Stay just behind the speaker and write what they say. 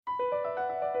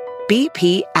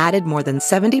BP added more than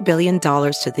 $70 billion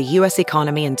to the U.S.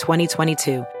 economy in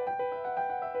 2022.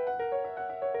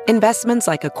 Investments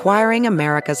like acquiring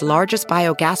America's largest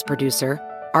biogas producer,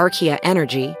 Archaea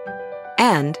Energy,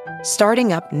 and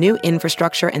starting up new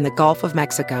infrastructure in the Gulf of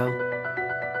Mexico.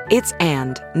 It's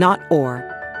and, not or.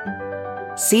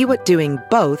 See what doing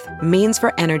both means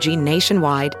for energy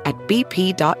nationwide at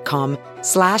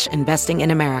bp.com/investing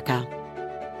in America.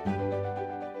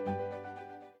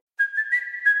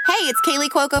 Hey, it's Kaylee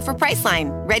Cuoco for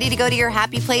Priceline. Ready to go to your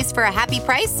happy place for a happy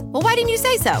price? Well, why didn't you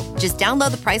say so? Just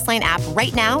download the Priceline app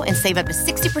right now and save up to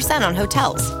 60% on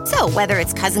hotels. So whether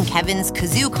it's Cousin Kevin's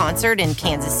Kazoo Concert in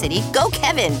Kansas City, go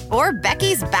Kevin, or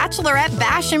Becky's Bachelorette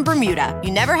Bash in Bermuda,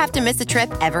 you never have to miss a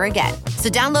trip ever again. So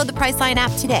download the Priceline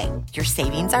app today. Your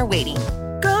savings are waiting.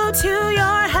 Go to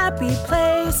your happy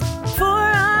place for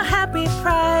a happy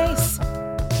price.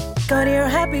 Go to your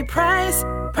happy price,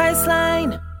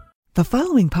 Priceline. The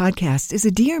following podcast is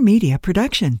a Dear Media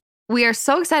production. We are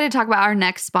so excited to talk about our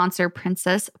next sponsor,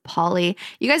 Princess Polly.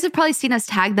 You guys have probably seen us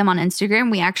tag them on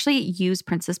Instagram. We actually use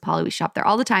Princess Polly. We shop there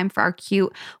all the time for our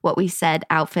cute What We Said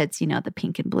outfits, you know, the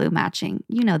pink and blue matching.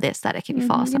 You know the aesthetic if you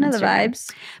follow us on Instagram. The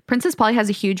vibes. Princess Polly has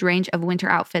a huge range of winter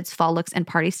outfits, fall looks, and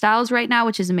party styles right now,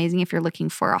 which is amazing if you're looking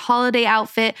for a holiday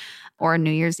outfit or a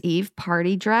New Year's Eve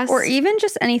party dress. Or even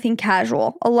just anything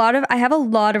casual. I have a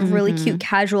lot of really cute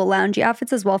casual loungy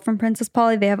outfits as well from Princess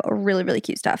Polly. They have a really, really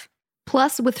cute stuff.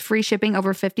 Plus, with free shipping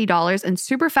over $50 and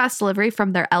super fast delivery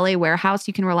from their LA warehouse,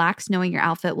 you can relax knowing your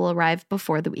outfit will arrive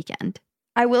before the weekend.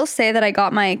 I will say that I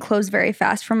got my clothes very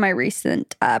fast from my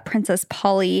recent Princess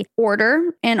Polly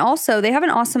order. And also, they have an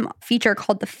awesome feature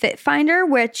called the Fit Finder,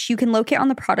 which you can locate on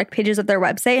the product pages of their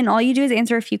website. And all you do is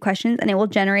answer a few questions and it will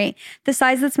generate the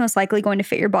size that's most likely going to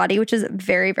fit your body, which is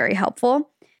very, very helpful.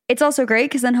 It's also great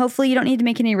because then hopefully you don't need to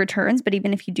make any returns, but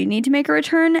even if you do need to make a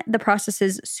return, the process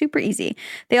is super easy.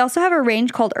 They also have a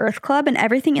range called Earth Club, and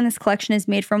everything in this collection is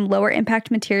made from lower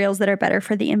impact materials that are better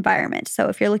for the environment. So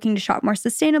if you're looking to shop more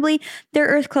sustainably, their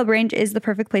Earth Club range is the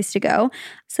perfect place to go.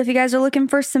 So if you guys are looking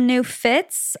for some new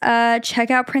fits, check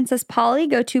out Princess Polly.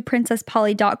 Go to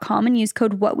princesspolly.com and use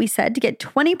code WhatWeSaid to get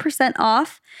 20%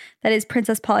 off. That is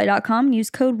princesspolly.com. Use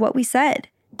code WhatWeSaid.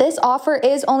 This offer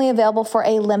is only available for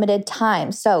a limited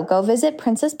time, so go visit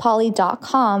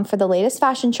princesspolly.com for the latest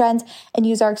fashion trends and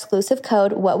use our exclusive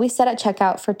code WhatWeSaid at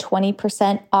checkout for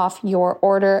 20% off your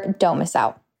order. Don't miss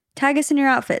out. Tag us in your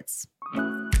outfits.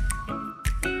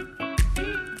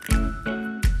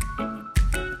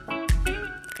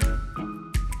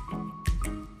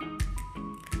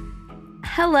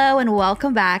 Hello and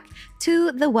welcome back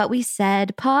to the What We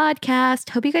Said podcast.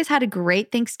 Hope you guys had a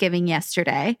great Thanksgiving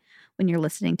yesterday. When you're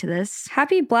listening to this.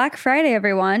 Happy Black Friday,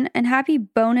 everyone, and happy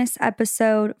bonus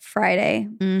episode Friday.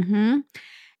 I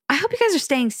hope you guys are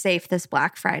staying safe this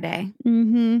Black Friday.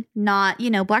 Not,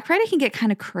 Black Friday can get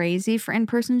kind of crazy for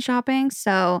in-person shopping,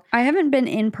 so. I haven't been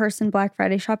in-person Black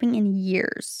Friday shopping in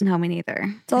years. No, me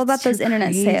neither. It's all about those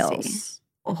internet sales.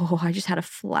 Oh, I just had a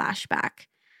flashback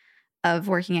of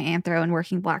working at Anthro and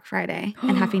working Black Friday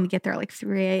and having to get there at like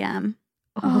 3 a.m.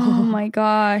 Oh my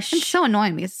gosh. It's so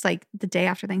annoying because it's like the day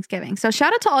after Thanksgiving. So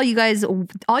shout out to all you guys,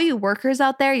 all you workers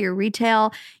out there, your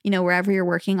retail, wherever you're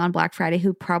working on Black Friday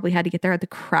who probably had to get there at the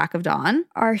crack of dawn.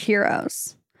 Our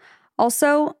heroes.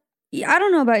 Also, I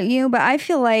don't know about you, but I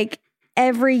feel like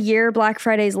every year Black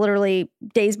Friday is literally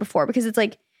days before because it's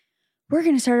like, we're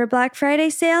going to start our Black Friday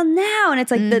sale now. And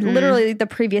it's like literally the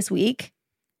previous week.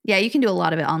 Yeah, you can do a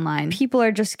lot of it online. People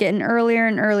are just getting earlier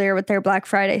and earlier with their Black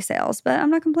Friday sales, but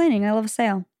I'm not complaining. I love a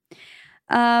sale.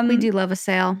 We do love a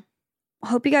sale.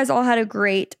 Hope you guys all had a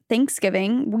great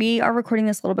Thanksgiving. We are recording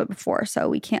this a little bit before, so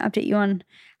we can't update you on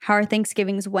how our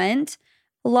Thanksgivings went.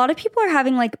 A lot of people are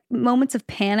having like moments of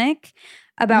panic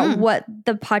about what's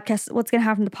going to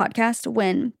happen to the podcast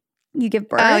when you give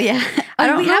birth. Oh yeah,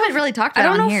 we haven't really talked about it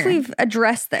on here. I don't know if we've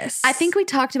addressed this. I think we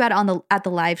talked about it at the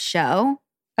live show.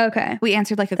 Okay. We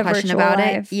answered like a question about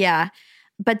it. Yeah.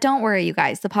 But don't worry, you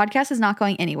guys. The podcast is not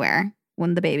going anywhere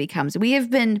when the baby comes. We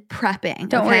have been prepping.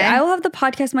 Don't worry. I will have the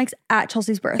podcast mics at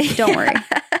Chelsea's birth. Don't worry.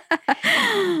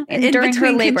 In during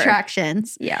between her labor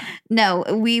contractions. Yeah. No,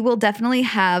 we will definitely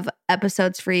have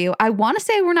episodes for you. I want to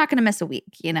say we're not going to miss a week.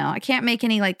 I can't make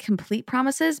any like complete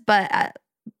promises, but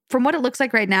from what it looks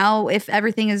like right now, if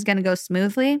everything is going to go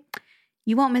smoothly,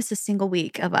 you won't miss a single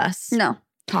week of us. No.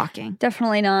 Talking.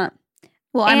 Definitely not.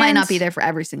 Well, I might not be there for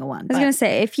every single one. I was going to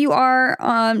say, if you are,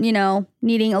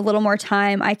 needing a little more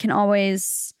time, I can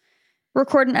always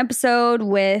record an episode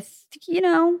with,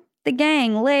 the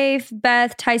gang, Leif,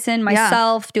 Beth, Tyson,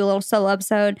 myself, do a little solo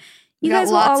episode. You got guys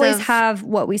will lots always of- have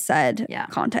what we said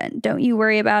content. Don't you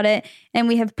worry about it. And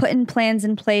we have put in plans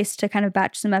in place to kind of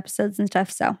batch some episodes and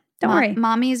stuff. So don't worry.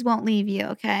 Mommies won't leave you,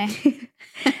 okay?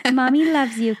 Mommy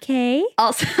loves you, okay?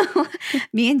 Also,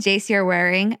 me and JC are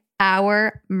wearing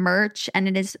our merch and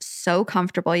it is so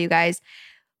comfortable, you guys.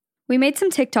 We made some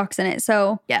TikToks in it.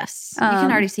 So Yes, you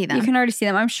can already see them. You can already see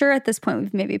them. I'm sure at this point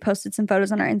we've maybe posted some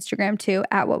photos on our Instagram too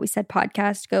at What We Said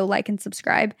Podcast. Go like and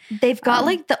subscribe. They've got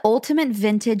like the ultimate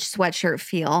vintage sweatshirt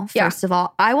feel, Yeah. first of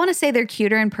all. I want to say they're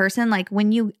cuter in person. Like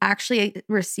when you actually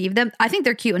receive them, I think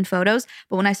they're cute in photos.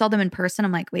 But when I saw them in person,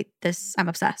 I'm like, wait, I'm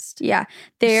obsessed. Yeah.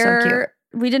 They're so cute.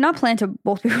 We did not plan to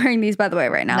both be wearing these, by the way,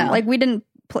 right now. No. Like we didn't.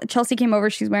 Chelsea came over.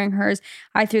 She's wearing hers.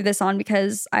 I threw this on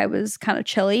because I was kind of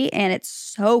chilly and it's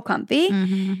so comfy.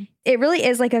 Mm-hmm. It really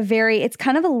is like it's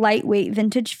kind of a lightweight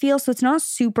vintage feel. So it's not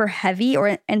super heavy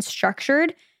and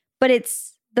structured, but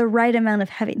it's the right amount of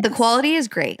heaviness. The quality is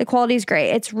great. The quality is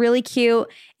great. It's really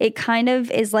cute. It kind of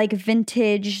is like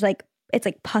vintage, like it's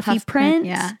like puffy Puff print, print.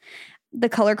 yeah. The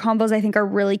color combos I think are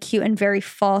really cute and very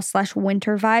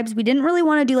fall/winter vibes. We didn't really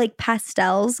want to do like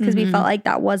pastels because we felt like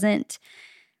that wasn't.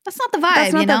 That's not the vibe,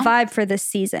 That's not you know? the vibe for this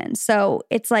season. So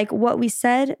it's like what we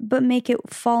said, but make it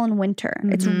fall and winter.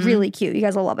 It's really cute. You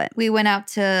guys will love it. We went out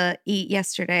to eat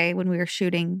yesterday when we were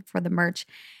shooting for the merch.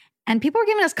 And people were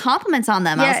giving us compliments on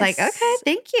them. Yes. I was like, okay,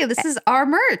 thank you. This is our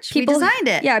merch. We designed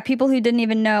it. Yeah, people who didn't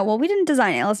even know. Well, we didn't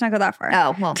design it. Let's not go that far.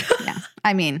 Oh, well, yeah.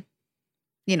 I mean,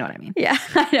 you know what I mean. Yeah,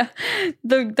 I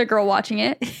know. The girl watching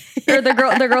it, or the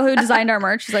girl who designed our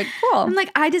merch, she's like, cool. I'm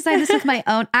like, I designed this with my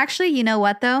own. Actually, you know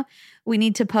what though? We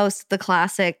need to post the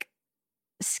classic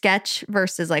sketch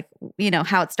versus like, you know,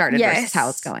 how it started versus how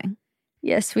it's going.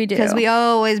 Yes, we do. Because we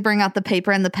always bring out the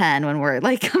paper and the pen when we're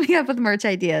like coming up with merch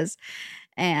ideas.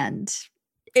 And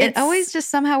it always just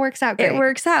somehow works out great. It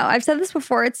works out. I've said this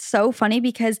before. It's so funny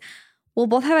because we'll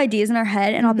both have ideas in our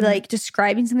head and I'll be like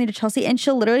describing something to Chelsea and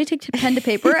she'll literally take pen to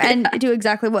paper and do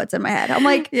exactly what's in my head. I'm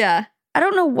like, yeah. I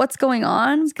don't know what's going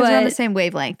on, Because we're on the but same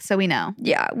wavelength, so we know.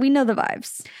 yeah, we know the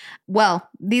vibes. Well,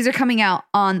 these are coming out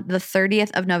on the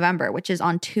 30th of November, which is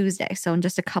on Tuesday. So in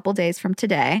just a couple days from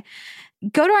today.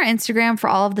 Go to our Instagram for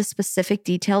all of the specific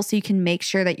details so you can make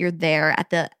sure that you're there at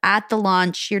the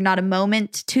launch. You're not a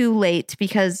moment too late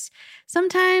because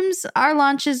sometimes our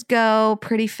launches go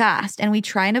pretty fast and we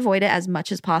try and avoid it as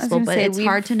much as possible, but it's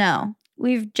hard to know.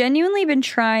 We've genuinely been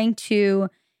trying to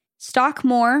stock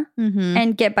more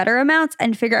and get better amounts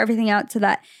and figure everything out so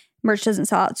that merch doesn't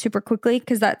sell out super quickly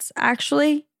because that's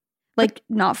actually like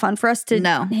not fun for us to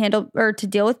handle or to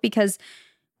deal with because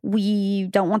we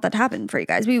don't want that to happen for you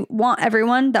guys. We want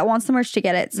everyone that wants the merch to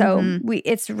get it. So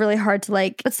it's really hard to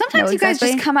like. But sometimes you guys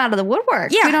just come out of the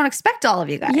woodwork. Yeah. We don't expect all of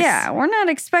you guys. Yeah, we're not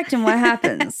expecting what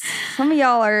happens. Some of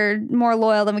y'all are more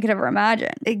loyal than we could ever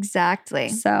imagine. Exactly.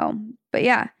 So, but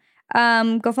yeah.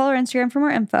 Go follow our Instagram for more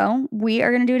info. We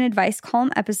are going to do an advice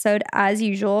column episode as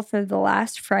usual for the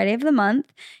last Friday of the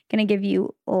month. Going to give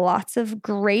you lots of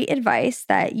great advice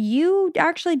that you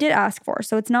actually did ask for.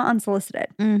 So it's not unsolicited.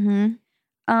 Mm-hmm.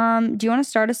 Do you want to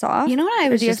start us off? You know what I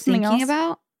was just thinking else?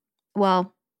 about?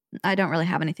 Well, I don't really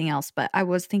have anything else, but I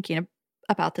was thinking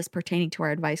about this pertaining to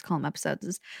our advice column episodes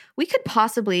is we could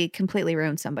possibly completely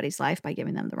ruin somebody's life by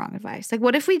giving them the wrong advice. Like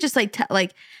what if we just like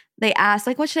they ask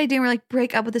like, what should I do? And we're like,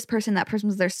 break up with this person. That person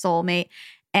was their soulmate.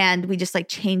 And we just like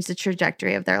change the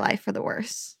trajectory of their life for the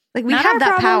worse. Like we have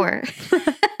that power.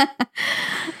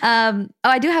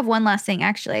 I do have one last thing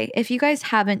actually. If you guys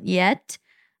haven't yet,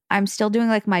 I'm still doing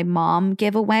like my mom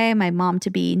giveaway, my mom to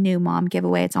be new mom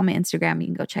giveaway. It's on my Instagram. You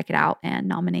can go check it out and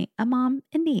nominate a mom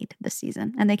in need this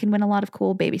season. And they can win a lot of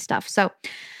cool baby stuff. So do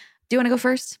you want to go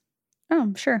first?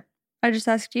 Oh, sure. I just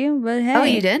asked you, but hey. Oh,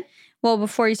 you did? Well,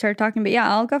 before you started talking, but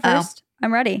yeah, I'll go first.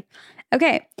 I'm ready.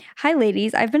 Okay. Hi,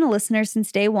 ladies. I've been a listener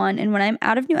since day one. And when I'm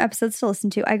out of new episodes to listen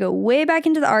to, I go way back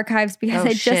into the archives because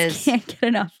I just can't get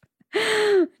enough.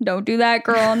 Don't do that,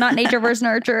 girl. Not nature versus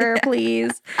nurture,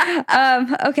 please.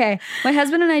 Okay. My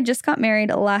husband and I just got married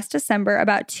last December,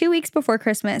 about 2 weeks before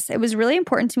Christmas. It was really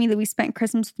important to me that we spent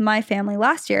Christmas with my family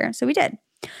last year, so we did.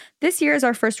 This year is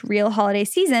our first real holiday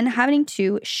season, having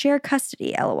to share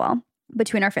custody, LOL,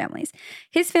 between our families.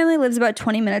 His family lives about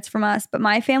 20 minutes from us, but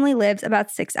my family lives about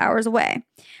 6 hours away.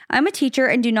 I'm a teacher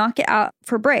and do not get out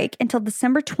for break until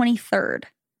December 23rd.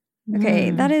 Okay,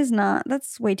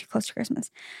 that's way too close to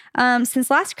Christmas.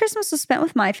 Since last Christmas was spent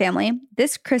with my family,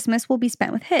 this Christmas will be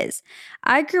spent with his.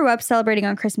 I grew up celebrating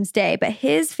on Christmas Day, but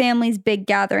his family's big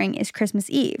gathering is Christmas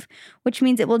Eve, which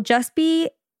means it will just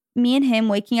be me and him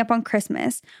waking up on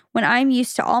Christmas when I'm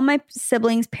used to all my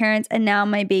siblings, parents, and now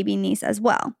my baby niece as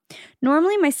well.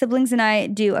 Normally, my siblings and I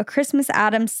do a Christmas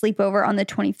Adams sleepover on the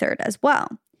 23rd as well.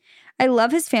 I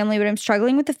love his family, but I'm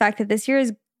struggling with the fact that this year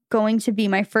is going to be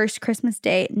my first Christmas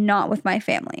day not with my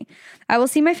family. I will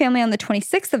see my family on the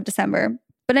 26th of December,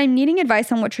 but I'm needing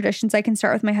advice on what traditions I can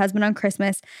start with my husband on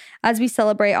Christmas as we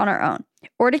celebrate on our own,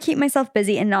 or to keep myself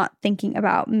busy and not thinking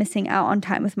about missing out on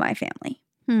time with my family.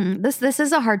 This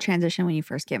is a hard transition when you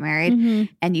first get married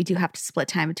and you do have to split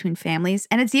time between families.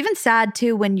 And it's even sad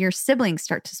too when your siblings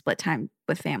start to split time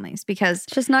with families because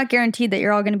it's just not guaranteed that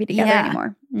you're all going to be together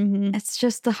anymore. It's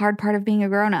just the hard part of being a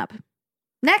grown-up.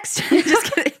 Next.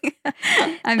 Just kidding.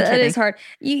 I'm that kidding. Is hard.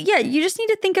 You just need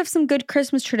to think of some good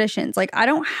Christmas traditions. Like, I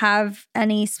don't have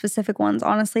any specific ones,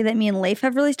 honestly, that me and Leif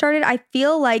have really started. I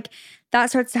feel like that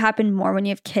starts to happen more when you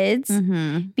have kids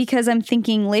because I'm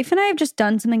thinking Leif and I have just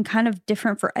done something kind of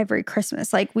different for every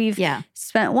Christmas. Like, we've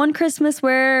spent one Christmas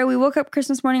where we woke up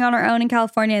Christmas morning on our own in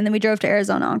California and then we drove to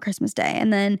Arizona on Christmas Day.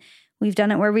 And then we've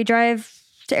done it where we drive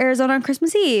to Arizona on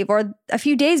Christmas Eve or a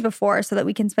few days before so that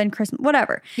we can spend Christmas,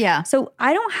 whatever. Yeah. So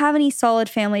I don't have any solid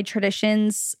family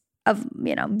traditions of,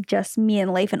 just me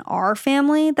and Leif and our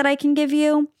family that I can give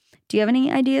you. Do you have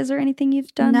any ideas or anything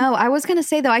you've done? No, I was going to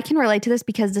say though, I can relate to this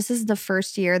because this is the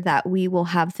first year that we will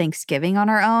have Thanksgiving on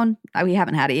our own. We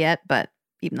haven't had it yet, but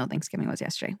even though Thanksgiving was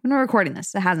yesterday, when we're recording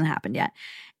this, it hasn't happened yet.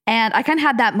 And I kind of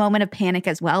had that moment of panic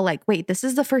as well. Like, wait, this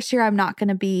is the first year I'm not going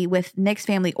to be with Nick's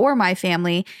family or my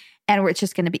family. And it's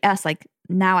just going to be us. Like,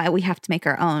 now we have to make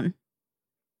our own,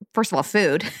 first of all,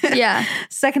 food. Yeah.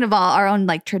 Second of all, our own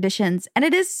like traditions. And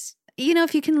it is,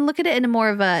 if you can look at it in a more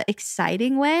of a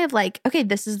exciting way of like, okay,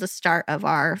 this is the start of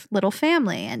our little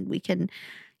family. And we can,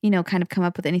 kind of come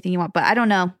up with anything you want. But I don't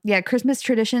know. Yeah, Christmas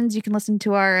traditions. You can listen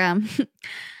to our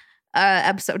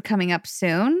episode coming up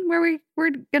soon where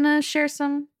we're going to share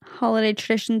some holiday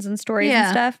traditions and stories and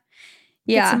stuff.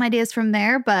 Yeah. Get some ideas from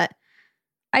there. But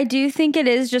I do think it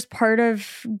is just part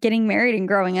of getting married and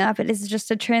growing up. It is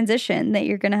just a transition that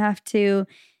you're going to have to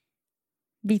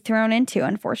be thrown into,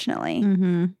 unfortunately.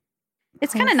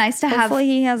 It's kind of nice to have. Hopefully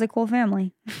he has a cool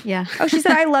family. Yeah. Oh, she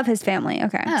said, I love his family.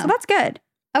 Okay. Oh. So that's good.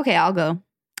 Okay, I'll go.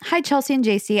 Hi, Chelsea and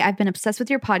JC. I've been obsessed with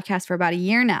your podcast for about a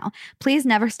year now. Please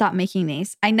never stop making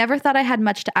these. I never thought I had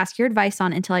much to ask your advice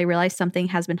on until I realized something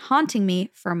has been haunting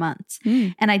me for months.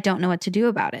 And I don't know what to do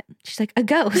about it. She's like, a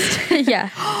ghost. Yeah.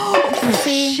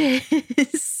 Shit.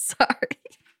 Sorry.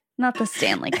 Not the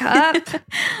Stanley Cup.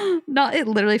 Not it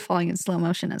literally falling in slow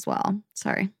motion as well.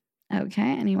 Sorry.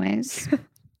 Okay, anyways.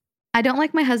 I don't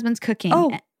like my husband's cooking.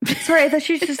 Oh, sorry. I thought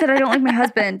she just said I don't like my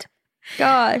husband.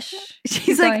 Gosh.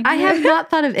 She's like, I have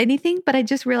not thought of anything, but I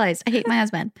just realized I hate my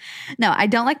husband. No, I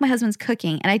don't like my husband's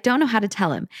cooking, and I don't know how to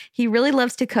tell him. He really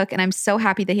loves to cook, and I'm so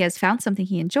happy that he has found something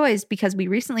he enjoys because we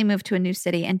recently moved to a new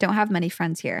city and don't have many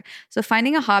friends here. So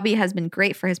finding a hobby has been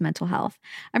great for his mental health.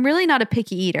 I'm really not a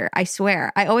picky eater, I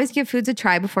swear. I always give foods a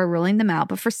try before ruling them out,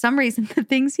 but for some reason, the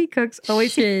things he cooks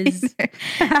always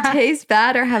taste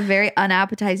bad or have very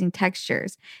unappetizing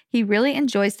textures. He really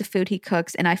enjoys the food he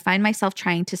cooks, and I find myself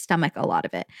trying to stomach a lot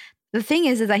of it. The thing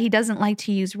is that he doesn't like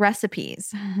to use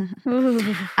recipes.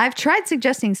 I've tried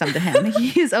suggesting some to him.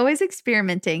 He is always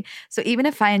experimenting. So even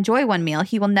if I enjoy one meal,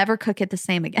 he will never cook it the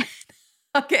same again.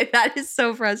 Okay, that is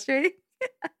so frustrating.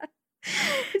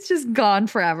 It's just gone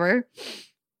forever.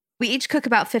 We each cook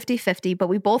about 50-50, but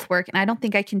we both work, and I don't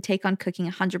think I can take on cooking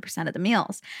 100% of the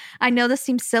meals. I know this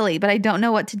seems silly, but I don't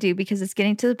know what to do because it's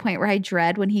getting to the point where I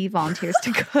dread when he volunteers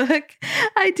to cook.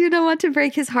 I do not want to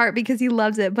break his heart because he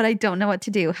loves it, but I don't know what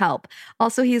to do. Help.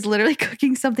 Also, he's literally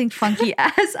cooking something funky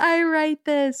as I write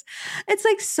this. It's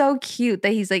like so cute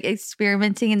that he's like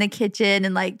experimenting in the kitchen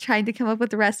and like trying to come up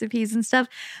with recipes and stuff.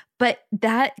 But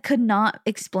that could not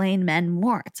explain men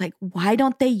more. It's like, why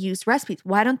don't they use recipes?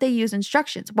 Why don't they use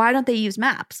instructions? Why don't they use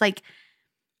maps? Like,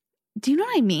 do you know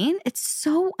what I mean? It's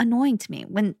so annoying to me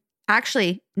when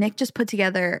actually Nick just put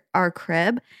together our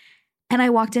crib and I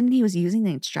walked in and he was using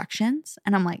the instructions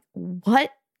and I'm like,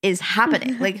 what is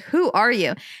happening? Like, who are you?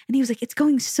 And he was like, it's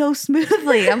going so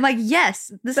smoothly. I'm like,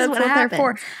 yes, this is what happens. They're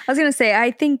for. I was going to say, I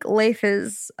think Leif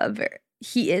is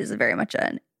very much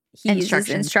he uses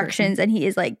instructions and he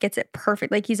is like, gets it perfect.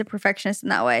 Like he's a perfectionist in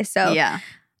that way. So yeah,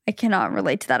 I cannot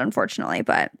relate to that, unfortunately,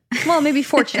 but well, maybe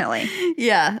fortunately.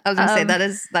 Yeah. I was going to say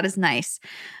that is nice.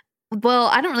 Well,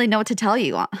 I don't really know what to tell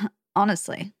you,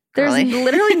 honestly. There's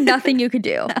literally nothing you could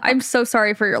do. No. I'm so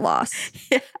sorry for your loss.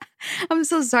 Yeah. I'm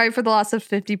so sorry for the loss of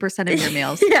 50% of your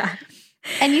meals. Yeah.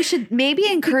 And you should maybe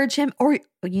encourage him, or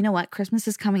you know what? Christmas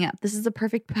is coming up. This is the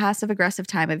perfect passive-aggressive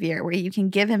time of year where you can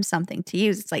give him something to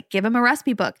use. It's like, give him a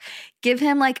recipe book. Give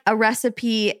him like a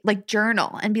recipe like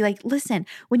journal and be like, listen,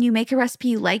 when you make a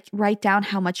recipe, like write down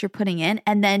how much you're putting in.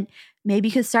 And then maybe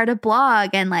you could start a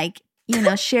blog and like,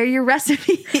 share your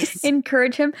recipes.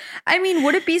 Encourage him. I mean,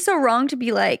 would it be so wrong to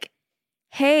be like,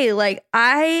 hey, like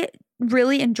I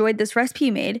really enjoyed this recipe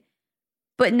you made,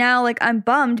 but now like I'm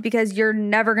bummed because you're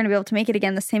never going to be able to make it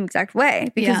again the same exact way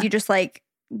because you just like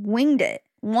wung it.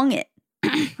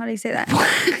 How do you say that?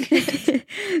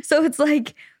 So it's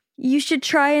like you should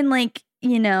try and like,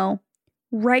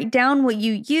 write down what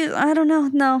you use. I don't know.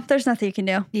 No, there's nothing you can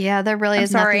do. Yeah, there really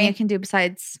is nothing you can do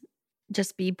besides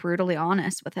just be brutally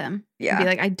honest with him. Yeah. Be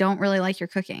like, I don't really like your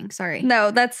cooking. Sorry.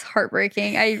 No, that's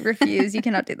heartbreaking. I refuse. You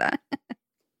cannot do that.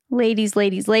 Ladies,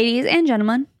 and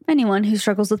gentlemen, anyone who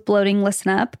struggles with bloating,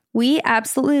 listen up. We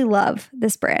absolutely love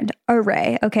this brand,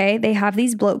 Arrae, okay? They have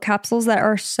these bloat capsules that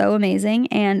are so amazing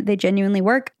and they genuinely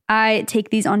work. I take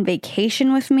these on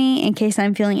vacation with me in case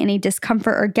I'm feeling any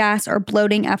discomfort or gas or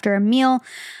bloating after a meal.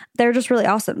 They're just really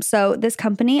awesome. So this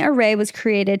company, Arrae, was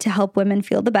created to help women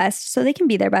feel the best so they can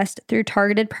be their best through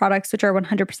targeted products, which are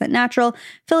 100% natural,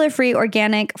 filler-free,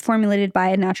 organic, formulated by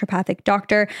a naturopathic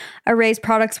doctor. Arrae's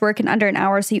products work in under an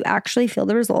hour, so you actually feel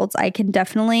the results. I can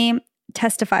definitely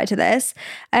testify to this.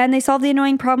 And they solve the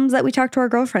annoying problems that we talk to our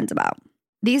girlfriends about.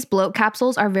 These bloat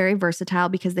capsules are very versatile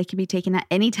because they can be taken at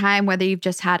any time, whether you've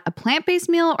just had a plant-based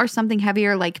meal or something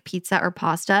heavier like pizza or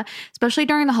pasta. Especially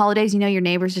during the holidays, your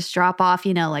neighbors just drop off,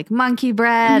 like monkey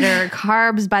bread or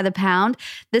carbs by the pound.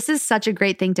 This is such a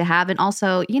great thing to have. And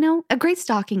also, a great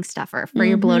stocking stuffer for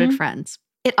your bloated friends.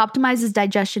 It optimizes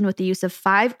digestion with the use of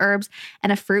 5 herbs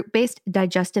and a fruit-based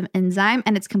digestive enzyme,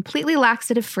 and it's completely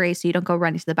laxative-free so you don't go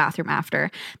running to the bathroom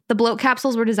after. The bloat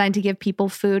capsules were designed to give people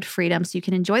food freedom so you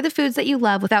can enjoy the foods that you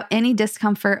love without any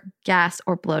discomfort, gas,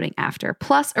 or bloating after.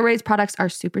 Plus, Arrae's products are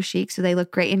super chic, so they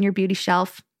look great in your beauty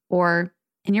shelf or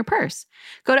in your purse.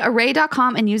 Go to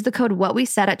Arrae.com and use the code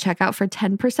WhatWeSaid at checkout for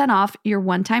 10% off your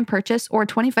one-time purchase or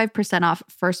 25% off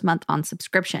first month on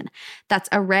subscription. That's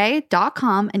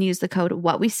Arrae.com and use the code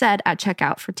WhatWeSaid at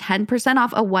checkout for 10%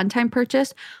 off a one-time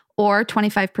purchase or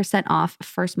 25% off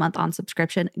first month on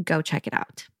subscription. Go check it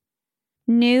out.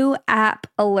 New app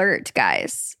alert,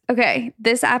 guys. Okay,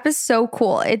 this app is so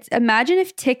cool. Imagine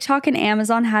if TikTok and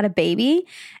Amazon had a baby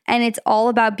and it's all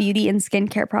about beauty and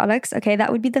skincare products. Okay,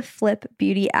 that would be the Flip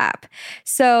Beauty app.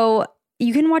 So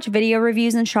you can watch video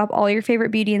reviews and shop all your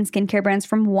favorite beauty and skincare brands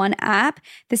from one app.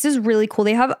 This is really cool.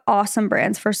 They have awesome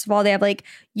brands. First of all, they have like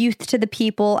Youth to the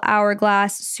People,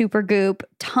 Hourglass, Supergoop,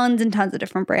 tons and tons of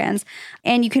different brands.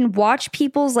 And you can watch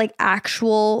people's like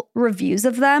actual reviews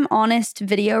of them, honest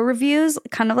video reviews,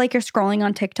 kind of like you're scrolling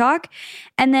on TikTok.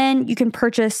 And then you can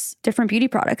purchase different beauty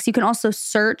products. You can also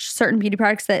search certain beauty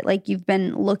products that like you've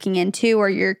been looking into or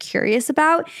you're curious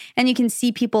about. And you can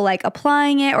see people like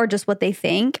applying it or just what they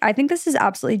think. I think this is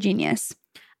absolutely genius.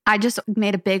 I just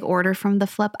made a big order from the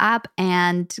Flip app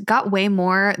and got way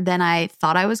more than I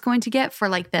thought I was going to get for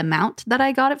like the amount that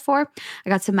I got it for. I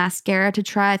got some mascara to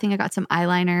try. I think I got some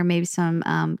eyeliner, maybe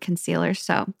some concealer.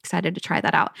 So excited to try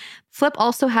that out. Flip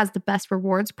also has the best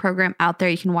rewards program out there.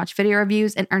 You can watch video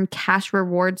reviews and earn cash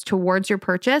rewards towards your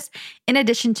purchase, in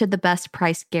addition to the best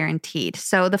price guaranteed.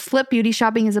 So the Flip Beauty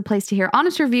Shopping is a place to hear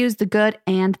honest reviews, the good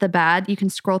and the bad. You can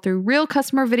scroll through real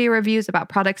customer video reviews about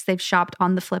products they've shopped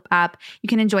on the Flip app. You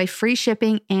can enjoy free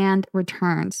shipping and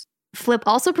returns. Flip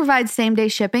also provides same-day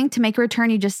shipping. To make a return,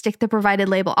 you just stick the provided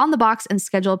label on the box and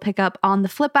schedule a pickup on the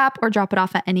Flip app or drop it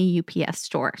off at any UPS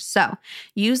store. So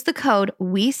use the code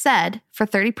WeSaid for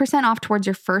 30% off towards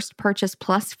your first purchase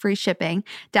plus free shipping.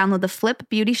 Download the Flip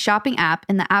Beauty Shopping app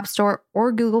in the App Store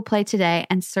or Google Play today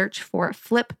and search for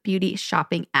Flip Beauty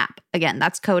Shopping app. Again,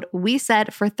 that's code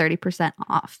WeSaid for 30%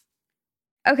 off.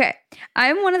 Okay,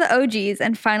 I'm one of the OGs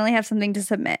and finally have something to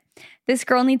submit. This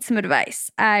girl needs some advice.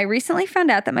 I recently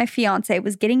found out that my fiance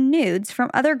was getting nudes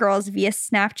from other girls via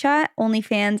Snapchat,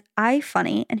 OnlyFans,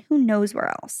 iFunny, and who knows where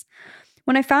else.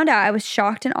 When I found out, I was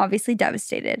shocked and obviously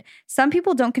devastated. Some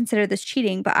people don't consider this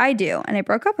cheating, but I do, and I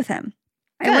broke up with him.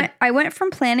 I went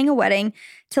from planning a wedding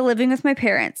to living with my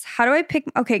parents. How do I pick?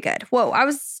 Okay, good. Whoa,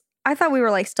 I thought we were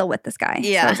like still with this guy.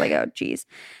 Yeah. So I was like, oh, geez.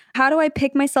 How do I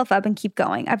pick myself up and keep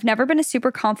going? I've never been a super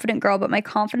confident girl, but my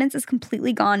confidence is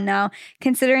completely gone now,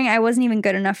 considering I wasn't even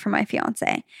good enough for my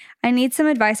fiance. I need some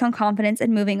advice on confidence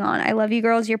and moving on. I love you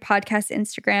girls, your podcast,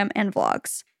 Instagram, and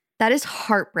vlogs. That is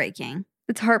heartbreaking.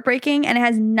 It's heartbreaking and it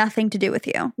has nothing to do with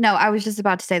you. No, I was just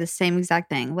about to say the same exact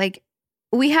thing. Like,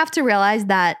 we have to realize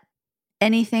that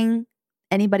anything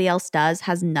anybody else does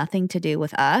has nothing to do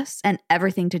with us and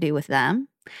everything to do with them.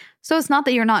 So it's not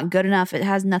that you're not good enough. It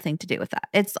has nothing to do with that.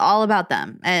 It's all about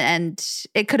them. And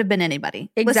it could have been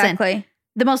anybody. Exactly. Listen,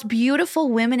 the most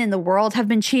beautiful women in the world have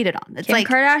been cheated on. It's Kim like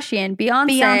Kardashian,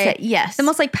 Beyonce. Yes. The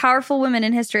most like powerful women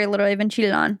in history literally have been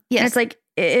cheated on. Yes. And it's like,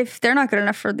 if they're not good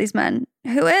enough for these men,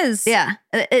 Who is? Yeah.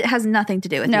 It has nothing to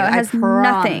do with you. No, it has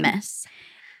nothing. Promise.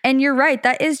 And you're right.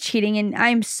 That is cheating. And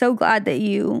I'm so glad that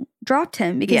you dropped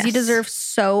him because you deserve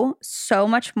so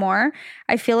much more.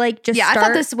 I feel like I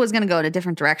thought this was going to go in a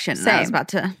different direction. Same. I was about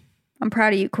to. I'm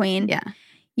proud of you, queen. Yeah.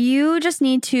 You just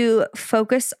need to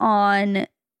focus on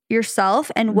yourself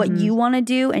and what you want to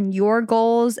do and your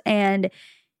goals and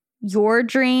your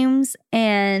dreams.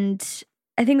 And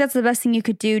I think that's the best thing you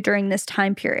could do during this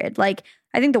time period. Like,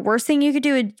 I think the worst thing you could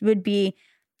do would be,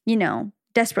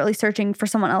 desperately searching for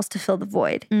someone else to fill the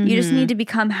void. You just need to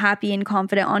become happy and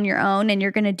confident on your own. And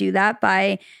you're going to do that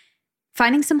by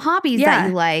finding some hobbies that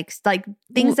you like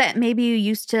things that maybe you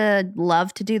used to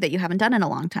love to do that you haven't done in a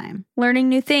long time. Learning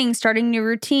new things, starting new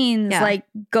routines, like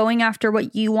going after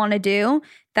what you want to do.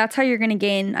 That's how you're going to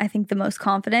gain, I think, the most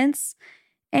confidence.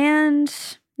 And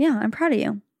yeah, I'm proud of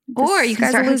you. Or you can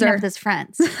start hooking up with his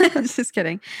friends. Just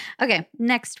kidding. Okay,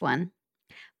 next one.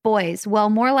 Boys.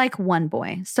 Well, more like one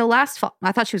boy. So last fall,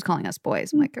 I thought she was calling us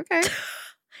boys. I'm like, okay.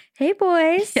 Hey,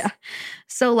 boys. Yeah.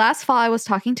 So last fall, I was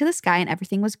talking to this guy and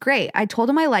everything was great. I told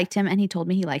him I liked him and he told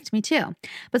me he liked me too.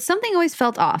 But something always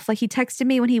felt off. Like he texted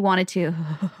me when he wanted to.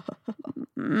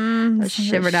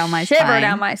 Shiver down my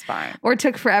spine. Or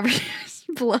took forever.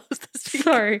 Blows the speaker.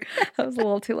 Sorry. That was a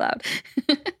little too loud.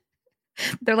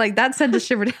 They're like, that sent a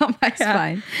shiver down my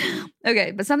spine.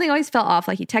 Okay, but something always felt off.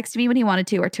 Like he texted me when he wanted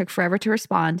to or took forever to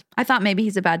respond. I thought maybe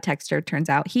he's a bad texter. Turns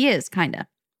out he is, kind of.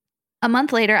 A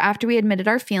month later, after we admitted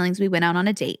our feelings, we went out on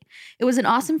a date. It was an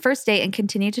awesome first date and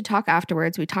continued to talk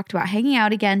afterwards. We talked about hanging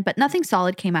out again, but nothing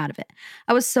solid came out of it.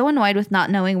 I was so annoyed with not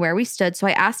knowing where we stood, so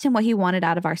I asked him what he wanted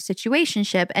out of our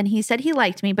situationship, and he said he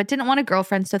liked me but didn't want a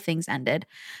girlfriend, so things ended.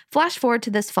 Flash forward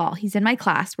to this fall. He's in my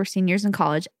class. We're seniors in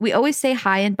college. We always say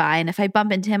hi and bye, and if I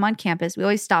bump into him on campus, we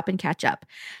always stop and catch up.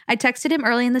 I texted him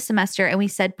early in the semester, and we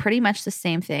said pretty much the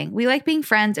same thing. We like being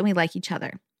friends, and we like each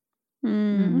other.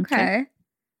 Okay.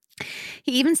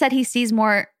 He even said he sees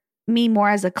me more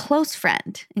as a close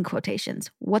friend, in quotations.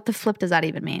 What the flip does that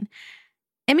even mean?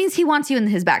 It means he wants you in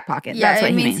his back pocket. Yeah, that's what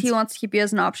it he means. He wants to keep you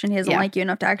as an option. He doesn't like you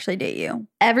enough to actually date you.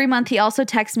 Every month, he also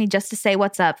texts me just to say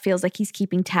what's up. Feels like he's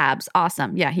keeping tabs.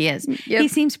 Awesome. Yeah, he is. Yep. He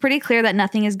seems pretty clear that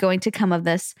nothing is going to come of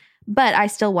this, but I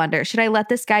still wonder, should I let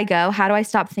this guy go? How do I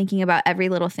stop thinking about every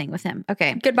little thing with him?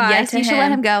 Okay. Goodbye. Yes, you should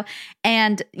let him go.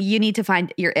 And you need to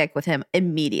find your ick with him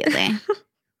immediately.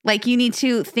 Like, you need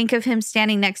to think of him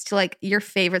standing next to, like, your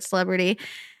favorite celebrity,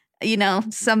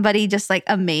 somebody just, like,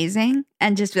 amazing,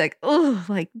 and just be like, oh,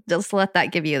 like, just let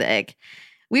that give you the ick.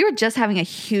 We were just having a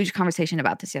huge conversation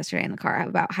about this yesterday in the car,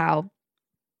 about how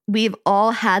we've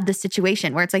all had this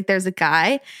situation where it's like there's a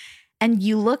guy and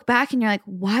you look back and you're like,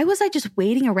 why was I just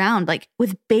waiting around, like,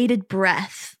 with bated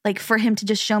breath, like, for him to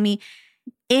just show me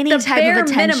any type of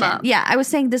attention? Minimum. Yeah, I was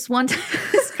saying this one time,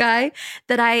 this guy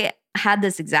that I had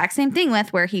this exact same thing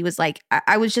with, where he was like,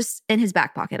 I was just in his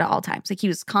back pocket at all times. Like, he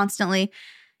was constantly,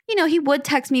 he would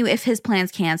text me if his plans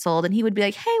canceled, and he would be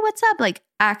like, hey, what's up? Like,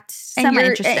 act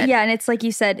semi-interested. Yeah, and it's like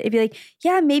you said, it'd be like,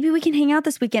 yeah, maybe we can hang out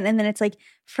this weekend. And then it's like,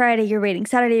 Friday you're waiting,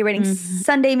 Saturday you're waiting,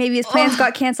 Sunday maybe his plans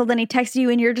got canceled, and he texted you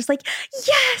and you're just like,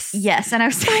 yes. Yes, and I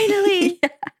was finally.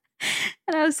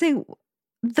 And I was saying,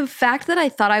 the fact that I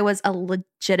thought I was a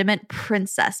legitimate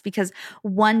princess because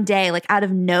one day, like, out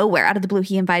of nowhere, out of the blue,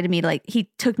 he invited me to, like, he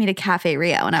took me to Cafe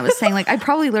Rio. And I was saying, like, I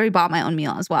probably literally bought my own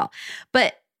meal as well.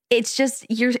 But it's just,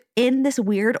 you're in this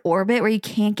weird orbit where you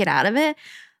can't get out of it.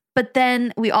 But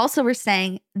then we also were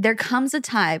saying there comes a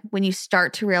time when you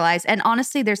start to realize, and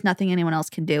honestly, there's nothing anyone else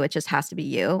can do. It just has to be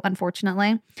you,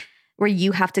 unfortunately, where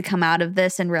you have to come out of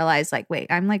this and realize, like, wait,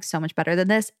 I'm, like, so much better than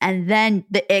this. And then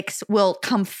the icks will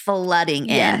come flooding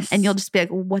in. And you'll just be like,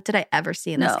 what did I ever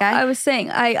see in this guy? I was saying,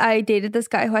 I dated this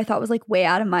guy who I thought was, like, way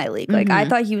out of my league. Like, I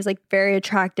thought he was, like, very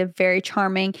attractive, very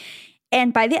charming.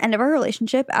 And by the end of our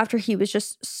relationship, after he was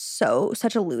just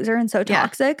such a loser and so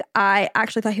toxic, I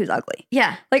actually thought he was ugly.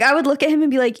 Yeah. Like, I would look at him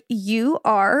and be like, you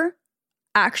are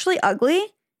actually ugly,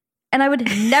 and I would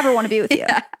never want to be with you.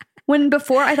 When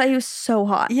before I thought he was so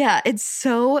hot. Yeah, it's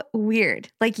so weird.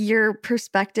 Like, your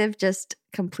perspective just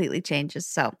completely changes.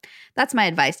 So that's my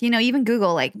advice. Even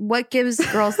Google, like, what gives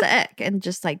girls the ick, and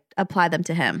just, like, apply them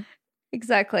to him.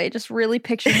 Exactly. Just really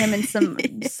picture him in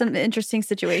some interesting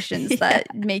situations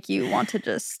that make you want to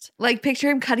just, like, picture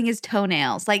him cutting his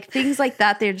toenails, like, things like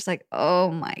that. They're just like,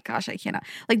 oh my gosh, I cannot.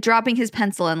 Like, dropping his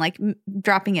pencil and, like,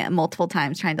 dropping it multiple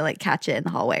times, trying to, like, catch it in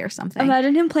the hallway or something.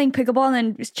 Imagine him playing pickleball and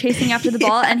then just chasing after the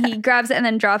ball, and he grabs it and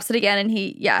then drops it again, and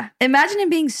Imagine him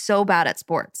being so bad at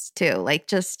sports too, like,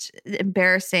 just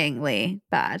embarrassingly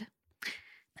bad.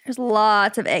 There's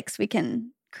lots of icks we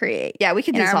can create. Yeah, we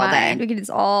could do in this our all mind. day. We could do this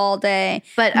all day.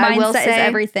 But I will Mindset say, is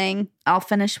everything. I'll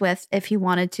finish with, if he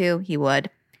wanted to, he would.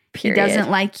 Period. He doesn't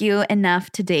like you enough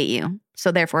to date you.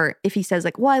 So therefore, if he says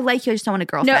like, well, I like you, I just don't want a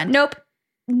girlfriend. Nope.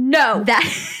 No. That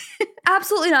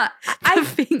Absolutely not. the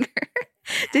finger.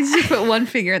 Did you put one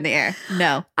finger in the air?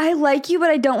 No. I like you, but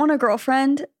I don't want a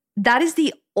girlfriend. That is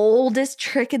the oldest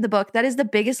trick in the book. That is the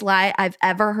biggest lie I've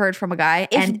ever heard from a guy.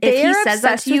 And if he says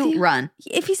that to you, run.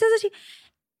 If he says that to you,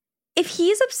 if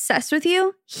he's obsessed with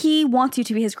you, he wants you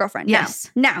to be his girlfriend.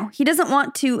 Yes. Now, he doesn't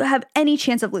want to have any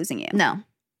chance of losing you. No.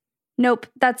 Nope.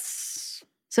 That's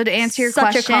So to answer your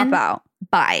such question, a cop out.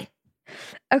 bye.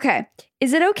 Okay.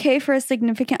 Is it okay for a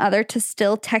significant other to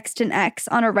still text an ex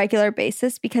on a regular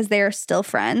basis because they are still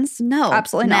friends? No.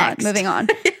 Absolutely Next. not. Moving on.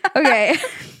 Okay.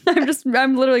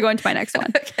 I'm literally going to my next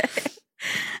one. Okay.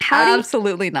 Howdy.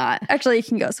 Absolutely not. Actually, you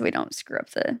can go so we don't screw up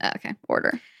the Okay.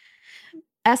 order.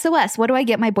 SOS, what do I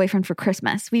get my boyfriend for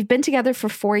Christmas? We've been together for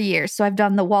 4 years, so I've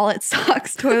done the wallet,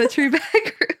 socks, toiletry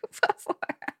bag group before.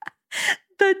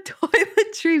 The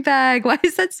toiletry bag. Why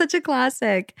is that such a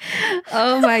classic?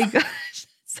 Oh my gosh.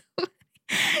 So,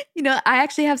 I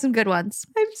actually have some good ones.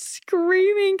 I'm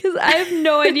screaming because I have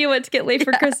no idea what to get late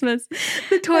for Christmas.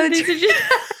 The toiletry.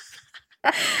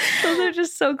 Those are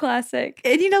just so classic.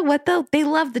 And you know what though? They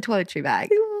love the toiletry bag.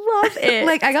 I love it.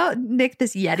 Like I got Nick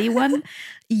this Yeti one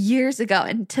years ago,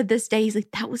 and to this day he's like,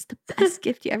 "That was the best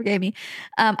gift you ever gave me."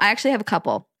 I actually have a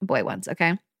couple boy ones.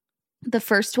 Okay, the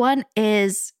first one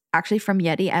is actually from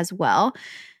Yeti as well.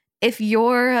 If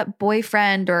your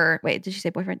boyfriend, or wait, did she say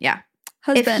boyfriend? Yeah,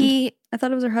 husband. I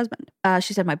thought it was her husband.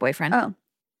 She said my boyfriend. Oh,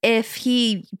 if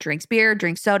he drinks beer,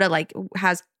 drinks soda, like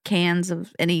has cans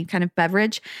of any kind of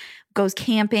beverage, goes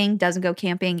camping, doesn't go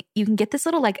camping, you can get this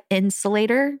little like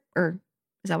insulator, or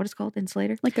is that what it's called?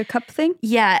 Insulator? like a cup thing?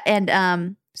 Yeah.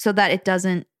 And so that it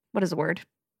doesn't, what is the word?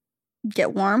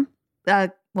 Get warm?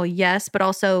 Well, yes, but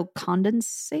also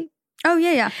condensate. Oh,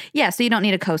 yeah. Yeah. So you don't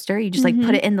need a coaster. You just like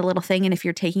put it in the little thing. And if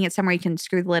you're taking it somewhere, you can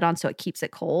screw the lid on so it keeps it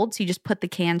cold. So you just put the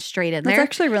can straight in there. That's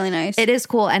actually really nice. It is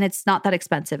cool. And it's not that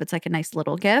expensive. It's like a nice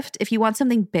little gift. If you want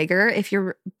something bigger, if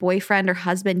your boyfriend or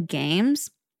husband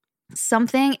games, you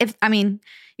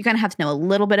kind of have to know a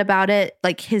little bit about it,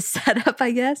 like his setup,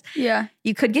 I guess. Yeah.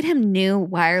 You could get him new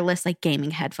wireless like gaming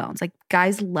headphones. Like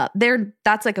guys love,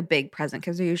 that's like a big present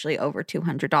because they're usually over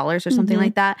 $200 or something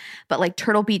like that. But like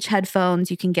Turtle Beach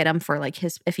headphones, you can get them for like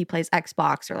if he plays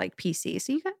Xbox or like PC.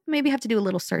 So you maybe have to do a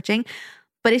little searching.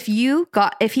 But if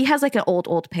he has like an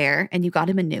old pair and you got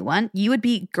him a new one, you would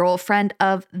be girlfriend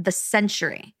of the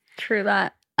century. True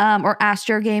that. Or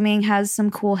Astro Gaming has some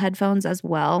cool headphones as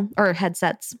well, or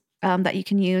headsets that you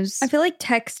can use. I feel like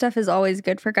tech stuff is always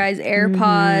good for guys.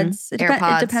 AirPods.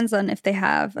 It depends on if they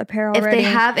have a pair already. If they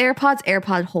have AirPods,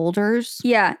 AirPod holders.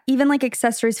 Yeah, even like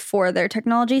accessories for their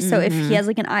technology. So if he has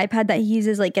like an iPad that he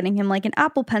uses, like getting him like an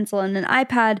Apple Pencil and an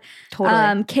iPad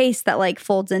case that like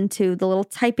folds into the little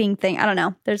typing thing. I don't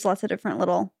know. There's lots of different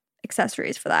little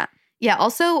accessories for that. Yeah.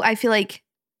 Also, I feel like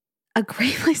a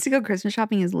great place to go Christmas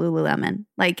shopping is Lululemon.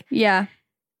 Like, yeah,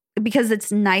 because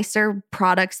it's nicer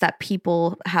products that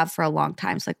people have for a long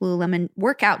time. So like Lululemon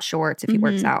workout shorts, if he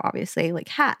works out, obviously, like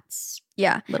hats.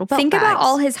 Yeah. Little belt Think bags. about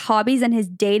all his hobbies and his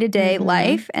day-to-day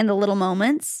life and the little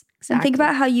moments. Exactly. And think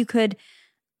about how you could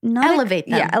not elevate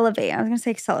them. Yeah, elevate. I was going to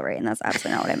say accelerate, and that's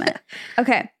absolutely not what I meant.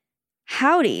 Okay.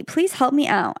 Howdy, please help me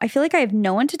out. I feel like I have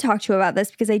no one to talk to about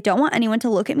this because I don't want anyone to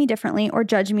look at me differently or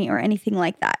judge me or anything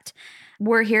like that.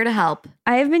 We're here to help.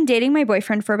 I have been dating my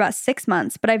boyfriend for about 6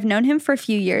 months, but I've known him for a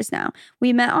few years now.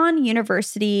 We met on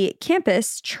university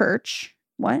campus church.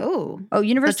 What? Oh,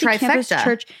 university campus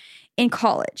church in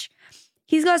college.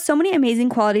 He's got so many amazing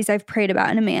qualities I've prayed about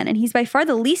in a man, and he's by far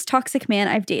the least toxic man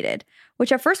I've dated,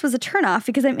 which at first was a turnoff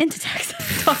because I'm into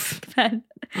toxic men.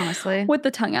 Honestly. With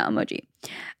the tongue out emoji.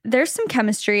 There's some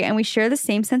chemistry, and we share the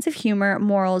same sense of humor,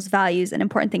 morals, values, and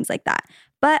important things like that.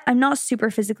 But I'm not super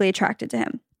physically attracted to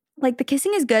him. Like the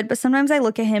kissing is good, but sometimes I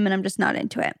look at him and I'm just not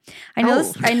into it. I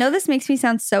know this makes me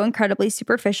sound so incredibly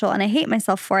superficial and I hate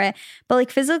myself for it, but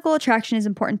like physical attraction is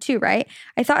important too, right?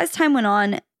 I thought as time went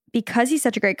on, because he's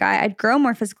such a great guy, I'd grow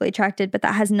more physically attracted, but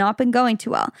that has not been going too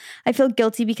well. I feel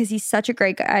guilty because he's such a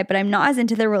great guy, but I'm not as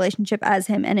into the relationship as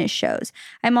him and it shows.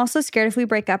 I'm also scared if we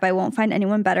break up, I won't find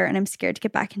anyone better and I'm scared to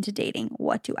get back into dating.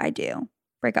 What do I do?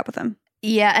 Break up with him.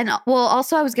 Yeah. And well,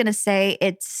 also I was going to say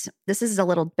this is a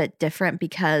little bit different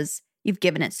because you've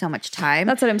given it so much time.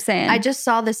 That's what I'm saying. I just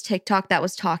saw this TikTok that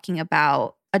was talking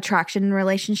about attraction in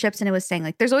relationships. And it was saying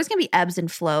like, there's always going to be ebbs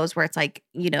and flows where it's like,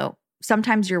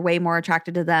 sometimes you're way more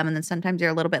attracted to them and then sometimes you're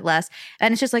a little bit less.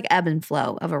 And it's just like ebb and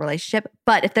flow of a relationship.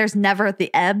 But if there's never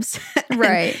the ebbs,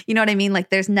 Right. you know what I mean? Like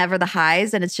there's never the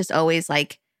highs and it's just always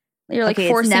like, You're like okay,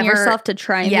 it's forcing never- yourself to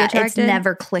try and be attracted. it's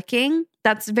never clicking.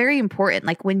 That's very important.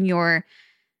 Like when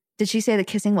did she say the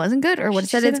kissing wasn't good or what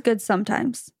She did said she it's good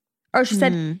sometimes. Or she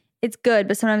said it's good,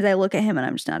 but sometimes I look at him and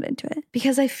I'm just not into it.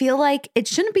 Because I feel like it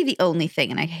shouldn't be the only thing.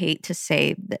 And I hate to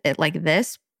say it like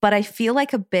this, but I feel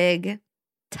like a big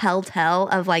telltale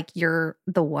of like you're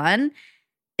the one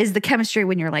is the chemistry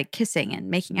when you're like kissing and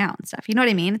making out and stuff. You know what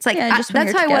I mean? It's like, Yeah, just when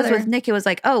that's you're how I was together. with Nick. It was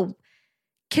like, oh,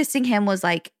 kissing him was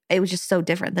like, it was just so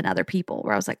different than other people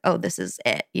where I was like, oh, this is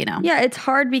it, you know? Yeah, it's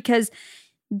hard because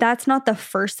that's not the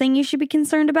first thing you should be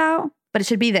concerned about, But it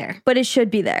should be there. but it should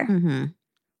be there. Mm-hmm.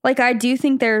 Like, I do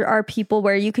think there are people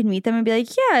where you can meet them and be like,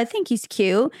 yeah, I think he's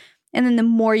cute. And then the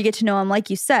more you get to know him, like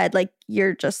you said, like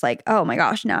you're just like, oh my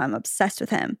gosh, now I'm obsessed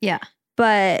with him. Yeah.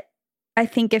 But I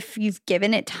think if you've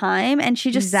given it time, and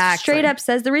she just Exactly. straight up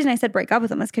says, the reason I said break up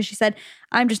with him is because she said,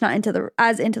 I'm just not into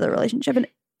the relationship and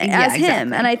Yeah, as him.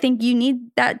 exactly. And I think you need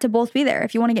that to both be there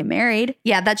if you want to get married.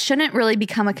 Yeah, that shouldn't really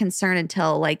become a concern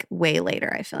until like way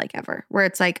later, I feel like ever. Where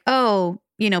it's like, oh,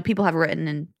 you know, people have written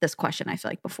in this question, I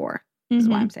feel like before. Is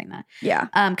why Mhm. I'm saying that.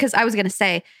 Yeah. Because I was going to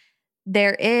say,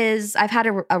 I've had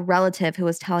a relative who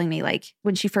was telling me like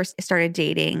when she first started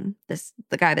dating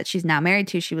the guy that she's now married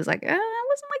to, she was like, I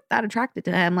wasn't like that attracted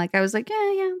to him. Like I was like,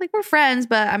 yeah, like we're friends,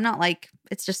 but I'm not like,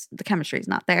 it's just the chemistry is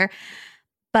not there.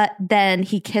 But then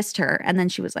he kissed her and then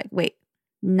she was like, wait,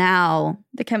 now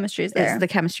The chemistry is there. the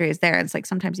chemistry is there. And it's like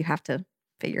sometimes you have to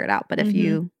figure it out. But if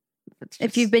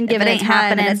if you've been given it it ain't time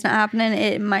happening, and it's not happening,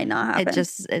 it might not happen. it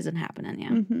just isn't happening. Yeah.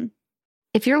 Mhm.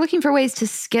 If you're looking for ways to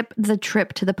skip the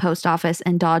trip to the post office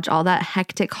and dodge all that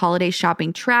hectic holiday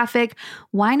shopping traffic,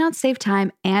 why not save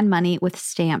time and money with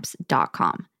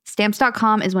Stamps.com?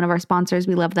 Stamps.com is one of our sponsors.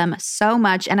 We love them so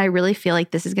much. And I really feel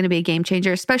like this is going to be a game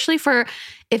changer, especially for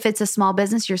if it's a small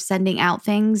business, you're sending out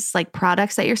things like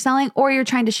products that you're selling, or you're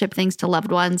trying to ship things to loved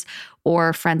ones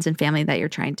or friends and family that you're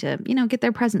trying to, get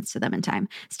their presents to them in time.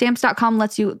 Stamps.com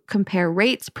lets you compare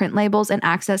rates, print labels, and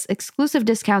access exclusive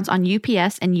discounts on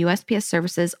UPS and USPS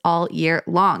services all year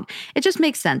long. It just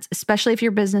makes sense, especially if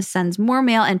your business sends more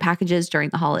mail and packages during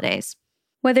the holidays.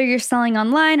 Whether you're selling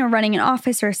online or running an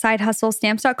office or a side hustle,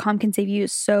 Stamps.com can save you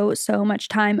so much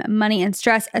time, money, and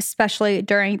stress, especially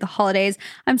during the holidays.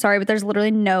 I'm sorry, but there's literally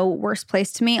no worse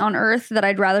place to me on earth that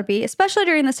I'd rather be, especially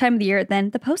during this time of the year, than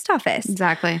the post office.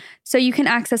 Exactly. So you can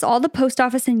access all the post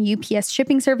office and UPS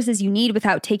shipping services you need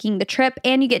without taking the trip,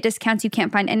 and you get discounts you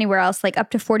can't find anywhere else, like up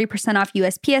to 40% off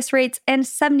USPS rates and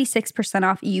 76%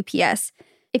 off UPS.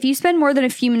 If you spend more than a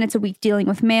few minutes a week dealing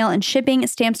with mail and shipping,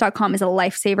 Stamps.com is a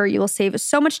lifesaver. You will save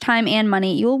so much time and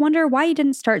money. You will wonder why you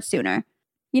didn't start sooner.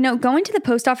 Going to the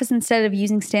post office instead of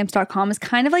using Stamps.com is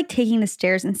kind of like taking the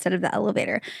stairs instead of the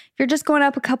elevator. If you're just going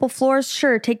up a couple floors,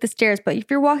 sure, take the stairs. But if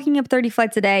you're walking up 30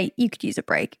 flights a day, you could use a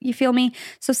break. You feel me?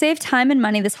 So save time and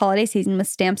money this holiday season with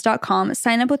Stamps.com.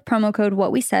 Sign up with promo code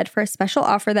WHATWESAID for a special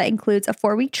offer that includes a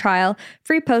 4-week trial,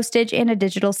 free postage, and a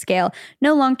digital scale.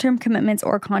 No long-term commitments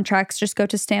or contracts. Just go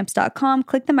to Stamps.com,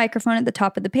 click the microphone at the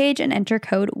top of the page, and enter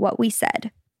code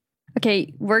WHATWESAID.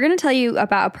 Okay, we're going to tell you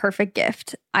about a perfect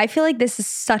gift. I feel like this is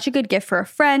such a good gift for a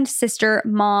friend, sister,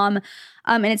 mom,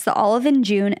 and it's the Olive &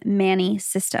 June Mani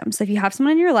System. So if you have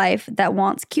someone in your life that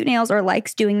wants cute nails or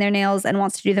likes doing their nails and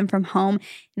wants to do them from home,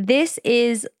 this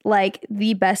is like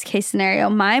the best case scenario.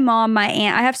 My mom, my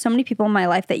aunt, I have so many people in my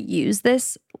life that use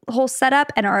this whole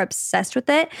setup and are obsessed with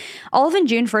it. Olive &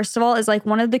 June, first of all, is like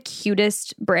one of the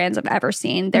cutest brands I've ever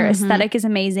seen. Their aesthetic is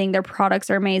amazing. Their products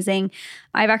are amazing.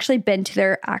 I've actually been to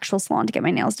their actual salon to get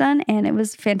my nails done, and it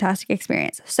was a fantastic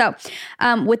experience. So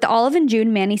with the Olive &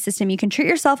 June Mani System, you can treat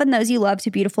yourself and those you love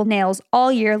to beautiful nails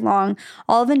all year long.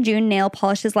 Olive & June nail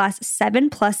polishes last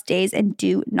 7+ days and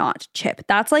do not chip.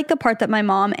 That's like the part that my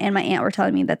mom and my aunt were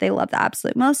telling me that they love the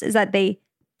absolute most, is that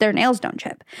their nails don't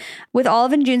chip. With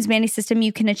Olive & June's Mani System,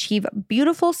 you can achieve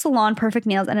beautiful salon perfect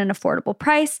nails at an affordable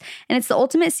price, and it's the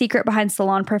ultimate secret behind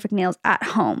salon perfect nails at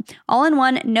home. All in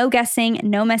one, no guessing,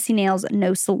 no messy nails,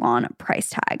 no salon price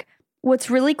tag.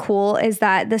 What's really cool is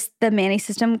that the Mani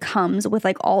System comes with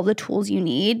like all the tools you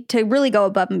need to really go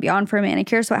above and beyond for a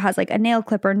manicure. So it has like a nail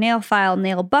clipper, nail file,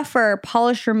 nail buffer,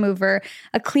 polish remover,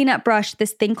 a cleanup brush,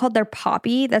 this thing called their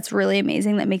Poppy that's really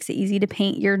amazing that makes it easy to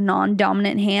paint your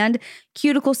non-dominant hand,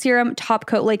 cuticle serum, top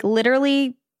coat, like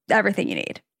literally everything you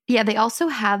need. Yeah, they also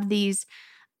have these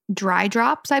dry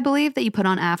drops, I believe, that you put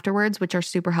on afterwards, which are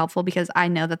super helpful because I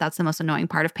know that that's the most annoying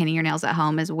part of painting your nails at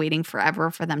home is waiting forever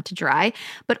for them to dry.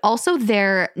 But also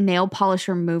their nail polish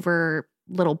remover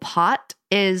little pot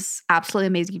is absolutely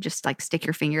amazing. You just like stick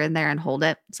your finger in there and hold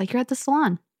it. It's like you're at the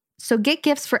salon. So get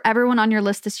gifts for everyone on your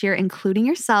list this year, including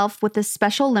yourself, with this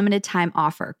special limited time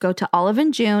offer. Go to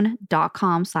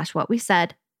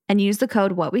oliveandjune.com/whatwesaid and use the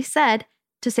code whatwesaid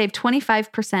to save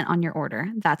 25% on your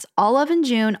order. That's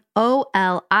oliveandjune,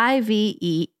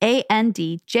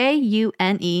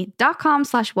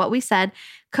 oliveandjune.com/whatwesaid,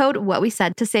 code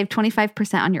whatwesaid to save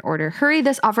 25% on your order. Hurry,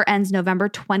 this offer ends November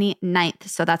 29th.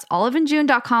 So that's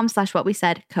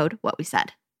oliveandjune.com/whatwesaid, code whatwesaid.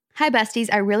 Hi besties,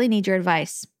 I really need your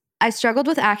advice. I struggled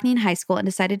with acne in high school and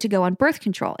decided to go on birth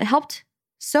control. It helped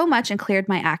so much and cleared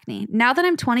my acne. Now that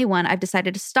I'm 21, I've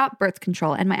decided to stop birth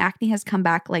control and my acne has come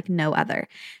back like no other. It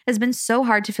has been so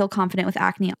hard to feel confident with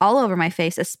acne all over my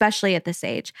face, especially at this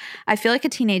age. I feel like a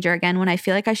teenager again when I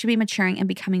feel like I should be maturing and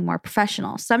becoming more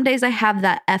professional. Some days I have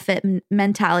that F it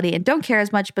mentality and don't care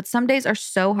as much, but some days are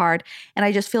so hard and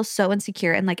I just feel so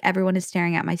insecure and like everyone is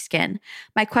staring at my skin.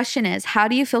 My question is, how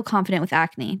do you feel confident with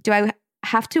acne? Do I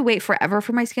have to wait forever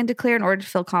for my skin to clear in order to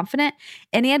feel confident?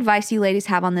 Any advice you ladies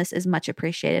have on this is much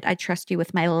appreciated. I trust you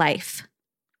with my life.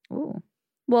 Ooh.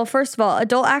 Well, first of all,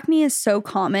 adult acne is so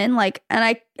common. Like,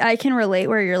 and I can relate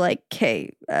where you're like,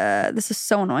 okay, this is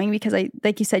so annoying because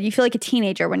like you said, you feel like a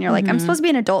teenager when you're like, I'm supposed to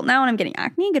be an adult now and I'm getting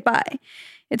acne. Goodbye.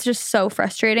 It's just so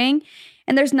frustrating.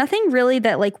 And there's nothing really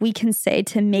that like we can say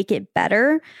to make it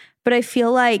better. But I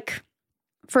feel like,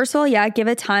 first of all, yeah, give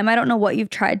it time. I don't know what you've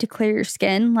tried to clear your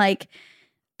skin.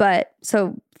 But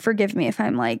so forgive me if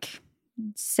I'm like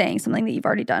saying something that you've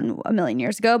already done a million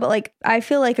years ago. But like, I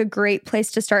feel like a great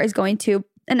place to start is going to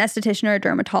an esthetician or a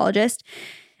dermatologist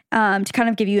to kind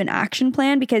of give you an action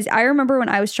plan. Because I remember when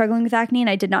I was struggling with acne and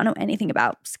I did not know anything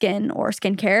about skin or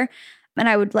skincare. And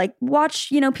I would like watch,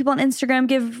 people on Instagram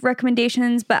give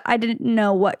recommendations, but I didn't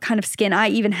know what kind of skin I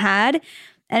even had.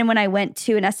 And when I went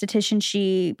to an esthetician,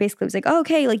 she basically was like, oh,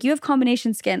 okay, like you have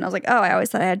combination skin. I was like, oh, I always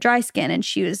thought I had dry skin. And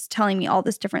she was telling me all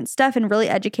this different stuff and really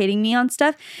educating me on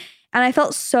stuff. And I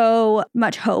felt so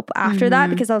much hope after that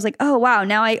because I was like, oh, wow,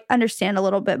 now I understand a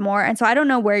little bit more. And so I don't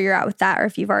know where you're at with that or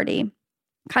if you've already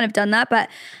kind of done that. But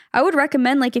I would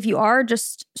recommend, like, if you are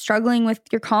just struggling with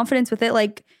your confidence with it,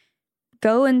 like,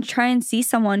 go and try and see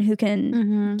someone who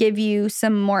can give you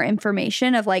some more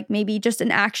information of like maybe just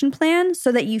an action plan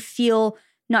so that you feel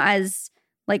not as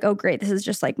like, oh, great, this is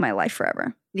just like my life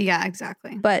forever. Yeah,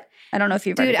 exactly. But I don't know if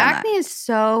you've already done acne is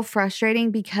so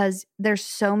frustrating because there's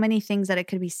so many things that it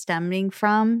could be stemming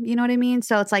from. You know what I mean?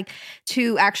 So it's like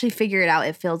to actually figure it out,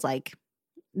 it feels like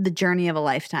the journey of a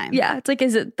lifetime. Yeah. It's like,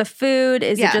 is it the food?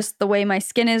 Is it just the way my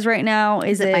skin is right now?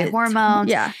 Is it my hormones?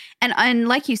 Yeah. And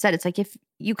like you said, it's like if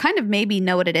you kind of maybe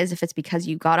know what it is, if it's because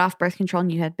you got off birth control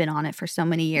and you had been on it for so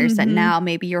many years that now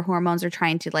maybe your hormones are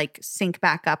trying to like sync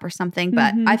back up or something.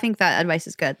 But I think that advice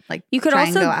is good. Like you could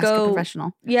also go ask a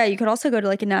professional. Yeah. You could also go to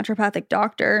like a naturopathic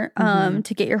doctor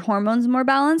to get your hormones more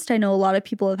balanced. I know a lot of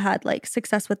people have had like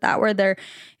success with that where they're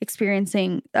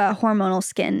experiencing hormonal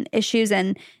skin issues,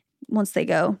 and once they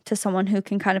go to someone who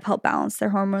can kind of help balance their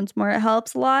hormones more, it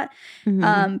helps a lot.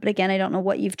 But again, I don't know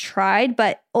what you've tried,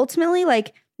 but ultimately,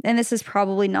 like, and this is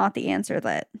probably not the answer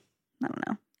that, I don't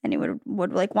know, anyone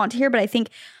would like want to hear, but I think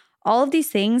all of these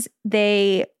things,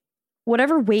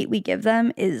 whatever weight we give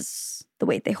them is the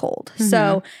weight they hold.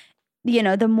 So,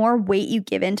 the more weight you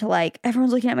give into like,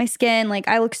 everyone's looking at my skin, like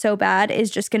I look so bad, is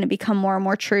just going to become more and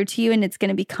more true to you. And it's going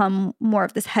to become more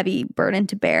of this heavy burden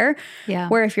to bear. Yeah.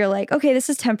 Where if you're like, okay, this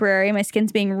is temporary, my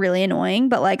skin's being really annoying,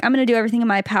 but like, I'm going to do everything in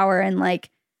my power. And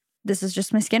like, this is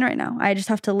just my skin right now. I just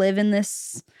have to live in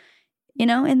this,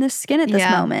 in this skin at this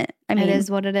moment. I mean, it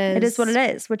is what it is. It is what it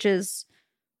is, which is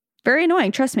very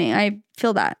annoying. Trust me. I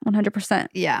feel that 100%.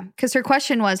 Yeah. Because her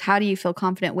question was, how do you feel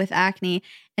confident with acne?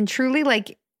 And truly,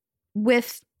 like,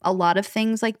 with a lot of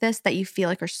things like this that you feel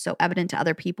like are so evident to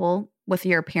other people with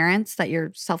your appearance that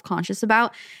you're self-conscious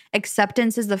about,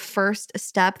 acceptance is the first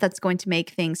step that's going to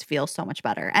make things feel so much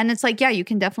better. And it's like, yeah, you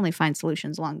can definitely find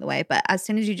solutions along the way. But as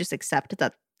soon as you just accept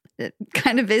that it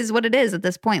kind of is what it is at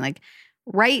this point, like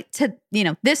right to,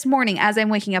 this morning as I'm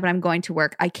waking up and I'm going to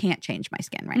work, I can't change my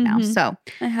skin right now. So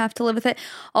I have to live with it.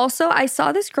 Also, I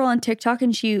saw this girl on TikTok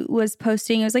and she was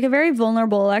posting, it was like a very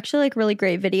vulnerable, actually like really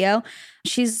great video.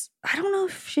 I don't know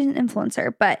if she's an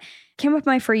influencer, but came up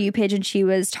my For You page and she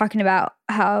was talking about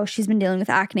how she's been dealing with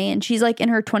acne and she's like in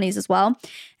her 20s as well.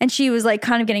 And she was like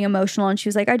kind of getting emotional and she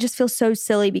was like, I just feel so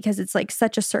silly because it's like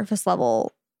such a surface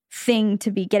level thing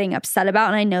to be getting upset about.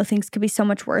 And I know things could be so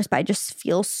much worse, but I just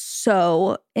feel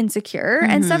so insecure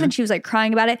and stuff. And she was like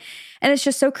crying about it. And it's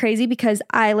just so crazy because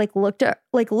I like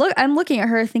I'm looking at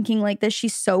her thinking like this,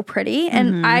 she's so pretty.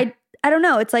 And I don't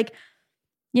know. It's like,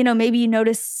 maybe you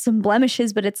notice some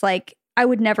blemishes, but it's like, I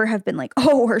would never have been like,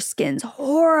 oh, her skin's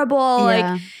horrible.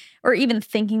 Yeah. Like, or even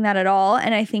thinking that at all.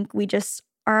 And I think we just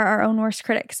are our own worst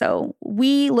critic. So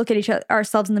we look at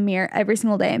ourselves in the mirror every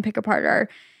single day and pick apart our,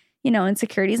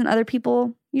 insecurities, and other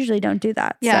people usually don't do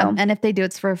that. Yeah. So. And if they do,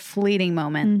 it's for a fleeting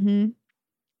moment. Mm-hmm.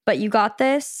 But you got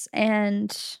this,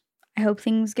 and I hope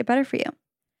things get better for you.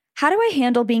 How do I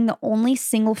handle being the only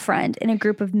single friend in a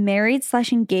group of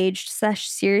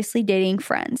married/engaged/seriously dating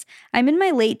friends? I'm in my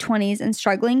late 20s and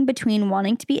struggling between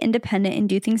wanting to be independent and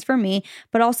do things for me,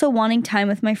 but also wanting time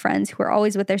with my friends who are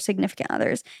always with their significant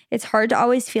others. It's hard to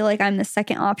always feel like I'm the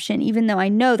second option, even though I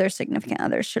know their significant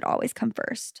others should always come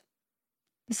first.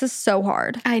 This is so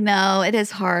hard. I know it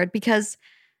is hard because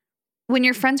when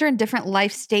your friends are in different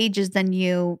life stages than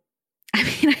you, I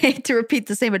mean, I hate to repeat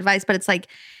the same advice, but it's like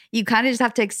you kind of just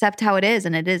have to accept how it is,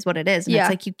 and it is what it is. And it's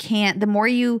like you can't, the more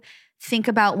you think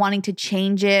about wanting to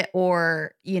change it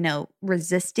or,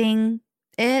 resisting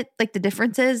it, like the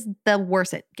differences, the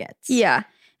worse it gets. Yeah.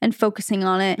 And focusing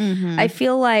on it. Mm-hmm. I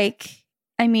feel like,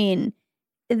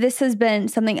 this has been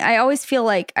something I always feel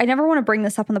like I never want to bring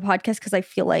this up on the podcast because I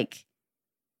feel like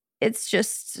it's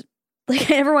just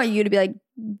like I never want you to be like,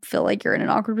 feel like you're in an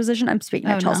awkward position. I'm speaking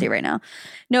of Chelsea right now.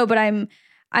 No, but I'm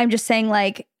just saying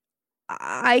like,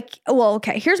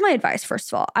 okay, here's my advice.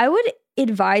 First of all, I would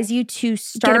advise you to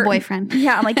start. Get a boyfriend.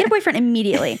 Yeah, I'm like, get a boyfriend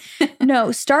immediately.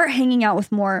 No, start hanging out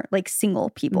with more like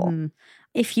single people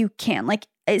if you can. Like,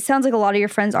 it sounds like a lot of your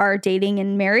friends are dating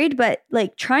and married, but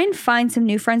like try and find some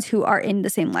new friends who are in the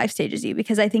same life stage as you,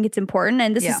 because I think it's important.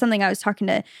 And this is something I was talking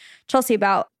to Chelsea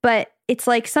about, but it's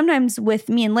like sometimes with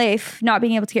me and Leif not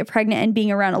being able to get pregnant and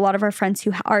being around a lot of our friends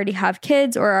who already have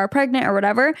kids or are pregnant or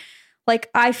whatever, like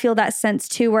I feel that sense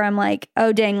too, where I'm like,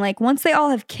 oh dang, like once they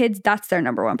all have kids, that's their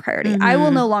number one priority. I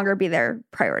will no longer be their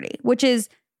priority, which is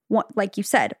like you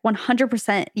said,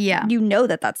 100%. Yeah. You know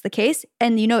that that's the case,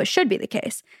 and you know it should be the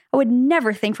case. I would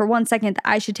never think for 1 second that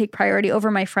I should take priority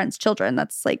over my friend's children.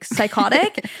 That's like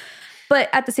psychotic. But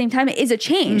at the same time, it is a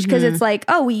change because it's like,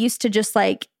 oh, we used to just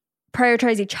like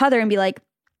prioritize each other and be like,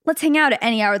 let's hang out at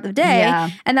any hour of the day. Yeah.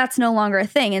 And that's no longer a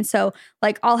thing. And so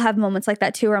like I'll have moments like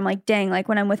that too, where I'm like, dang, like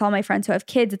when I'm with all my friends who have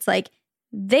kids, it's like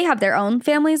they have their own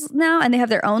families now and they have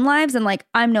their own lives. And like,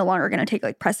 I'm no longer going to take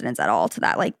like precedence at all to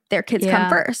that. Like their kids come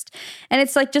first. And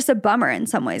it's like just a bummer in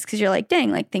some ways, because you're like,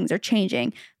 dang, like things are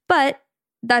changing. But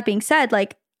that being said,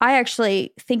 like I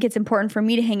actually think it's important for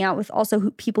me to hang out with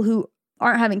also people who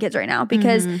aren't having kids right now,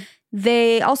 because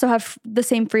they also have the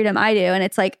same freedom I do. And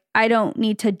it's like, I don't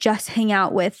need to just hang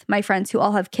out with my friends who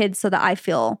all have kids so that I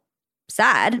feel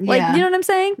sad. Like, you know what I'm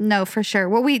saying? No, for sure.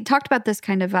 Well, we talked about this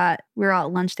kind of, we were all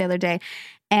at lunch the other day,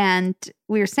 and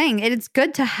we were saying it's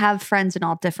good to have friends in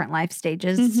all different life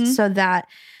stages so that,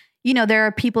 there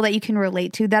are people that you can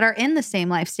relate to that are in the same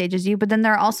life stage as you, but then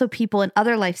there are also people in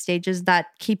other life stages that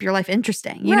keep your life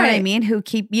interesting. You know what I mean? Who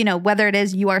keep, whether it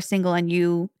is you are single and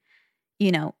you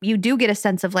do get a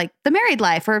sense of like the married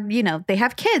life, or, they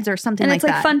have kids or something like that.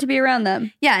 And it's like fun to be around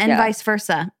them. Yeah. And vice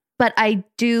versa. But I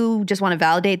do just want to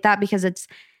validate that, because it's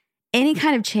any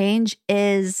kind of change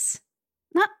is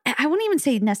not, I wouldn't even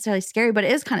say necessarily scary, but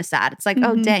it is kind of sad. It's like,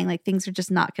 oh dang, like things are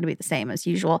just not going to be the same as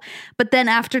usual. But then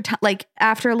after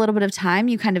a little bit of time,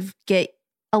 you kind of get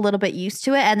a little bit used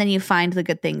to it, and then you find the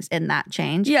good things in that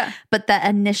change. Yeah. But that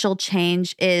initial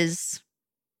change is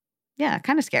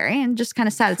kind of scary and just kind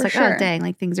of sad. It's like, oh dang,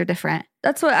 like things are different.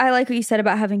 That's what I like what you said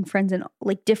about having friends in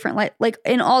like different like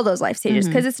in all those life stages,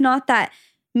 because it's not that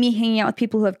me hanging out with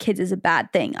people who have kids is a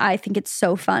bad thing. I think it's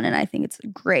so fun and I think it's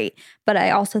great. But I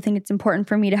also think it's important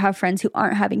for me to have friends who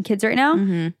aren't having kids right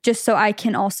now, just so I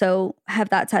can also have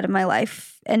that side of my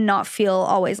life and not feel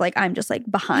always like I'm just like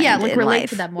behind. Yeah, like relate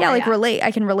to them more. Yeah, like relate.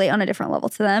 I can relate on a different level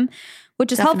to them,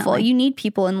 which is helpful. You need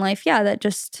people in life, that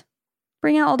just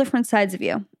bring out all different sides of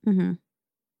you. We're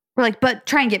like, but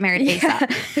try and get married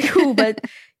ASAP. Cool, but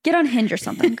get on Hinge or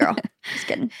something, girl. Just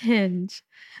kidding. Hinge.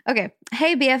 Okay.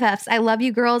 Hey, BFFs. I love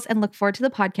you girls and look forward to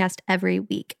the podcast every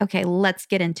week. Okay, let's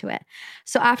get into it.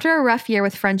 So after a rough year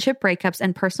with friendship breakups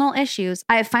and personal issues,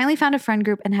 I have finally found a friend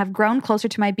group and have grown closer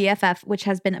to my BFF, which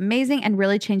has been amazing and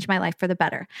really changed my life for the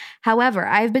better. However,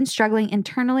 I have been struggling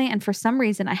internally, and for some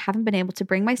reason, I haven't been able to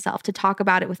bring myself to talk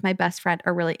about it with my best friend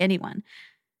or really anyone.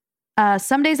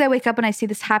 Some days I wake up and I see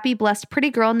this happy, blessed,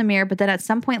 pretty girl in the mirror, but then at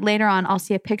some point later on, I'll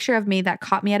see a picture of me that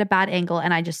caught me at a bad angle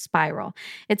and I just spiral.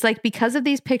 It's like because of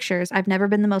these pictures, I've never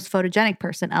been the most photogenic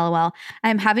person, LOL. I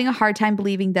am having a hard time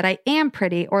believing that I am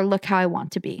pretty or look how I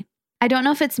want to be. I don't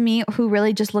know if it's me who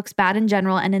really just looks bad in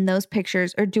general and in those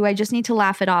pictures, or do I just need to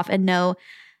laugh it off and know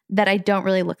that I don't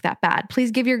really look that bad?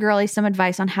 Please give your girlie some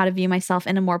advice on how to view myself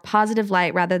in a more positive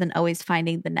light rather than always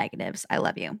finding the negatives. I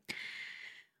love you.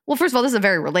 Well, first of all, this is a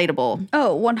very relatable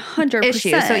 100%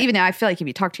 issue. So even though I feel like if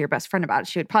you talk to your best friend about it,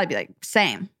 she would probably be like,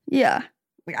 same. Yeah.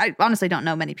 Like, I honestly don't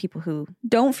know many people who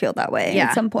don't feel that way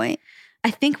at some point.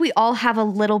 I think we all have a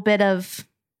little bit of,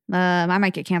 I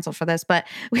might get canceled for this, but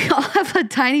we all have a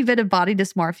tiny bit of body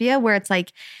dysmorphia where it's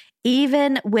like,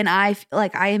 even when I feel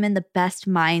like I am in the best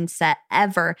mindset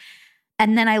ever,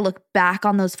 and then I look back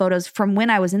on those photos from when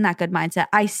I was in that good mindset,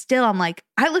 I'm like,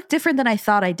 I look different than I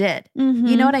thought I did. Mm-hmm.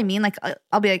 You know what I mean? Like,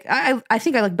 I'll be like, I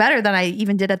think I look better than I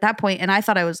even did at that point, and I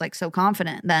thought I was like so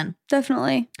confident then.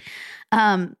 Definitely.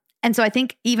 And so I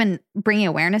think even bringing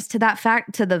awareness to that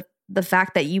fact, to the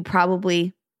fact that you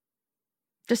probably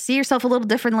just see yourself a little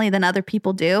differently than other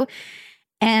people do.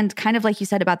 And kind of like you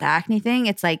said about the acne thing,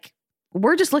 it's like,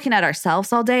 we're just looking at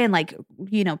ourselves all day and like,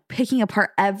 you know, picking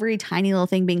apart every tiny little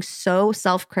thing, being so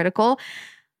self-critical.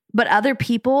 But other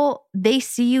people, they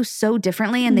see you so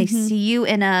differently, and they see you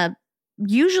in a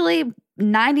usually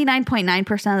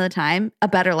 99.9% of the time, a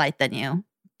better light than you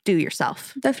do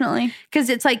yourself. Definitely. Because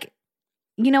it's like,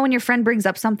 you know, when your friend brings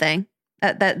up something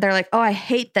that they're like, oh, I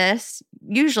hate this.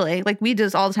 Usually, like we do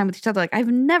this all the time with each other. Like, I've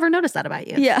never noticed that about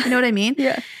you. Yeah. You know what I mean?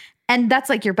 Yeah. And that's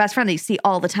like your best friend that you see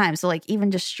all the time. So like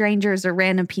even just strangers or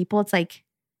random people, it's like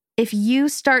if you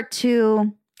start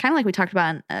to, kind of like we talked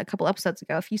about in a couple episodes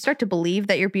ago, if you start to believe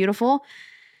that you're beautiful,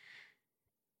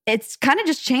 it's kind of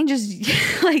just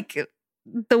changes like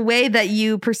the way that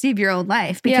you perceive your own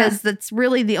life, because that's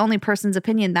really the only person's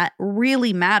opinion that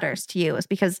really matters to you, is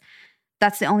because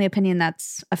that's the only opinion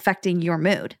that's affecting your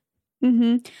mood.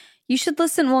 Mm-hmm. You should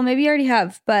listen. Well, maybe you already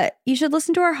have, but you should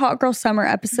listen to our Hot Girl Summer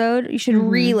episode. You should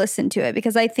re-listen to it,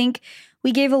 because I think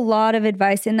we gave a lot of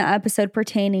advice in the episode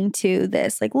pertaining to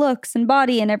this, like looks and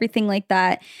body and everything like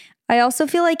that. I also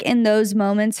feel like in those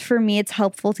moments, for me, it's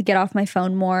helpful to get off my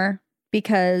phone more,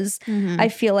 because I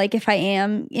feel like if I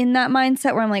am in that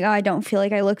mindset where I'm like, oh, I don't feel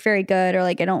like I look very good, or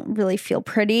like I don't really feel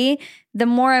pretty, the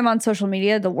more I'm on social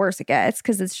media, the worse it gets,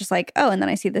 because it's just like, oh, and then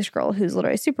I see this girl who's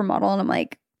literally a supermodel and I'm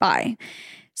like, bye.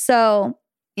 So,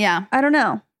 yeah, I don't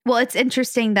know. Well, it's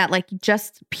interesting that like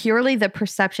just purely the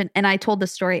perception, and I told the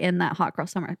story in that Hot Girl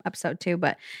Summer episode too,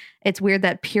 but it's weird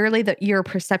that purely your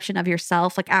perception of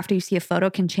yourself, like after you see a photo,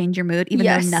 can change your mood, even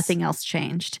though nothing else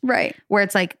changed. Right. Where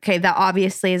it's like, okay, that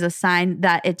obviously is a sign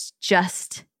that it's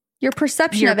just your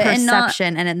perception of it,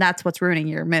 and that's what's ruining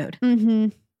your mood. Mm-hmm.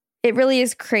 It really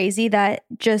is crazy that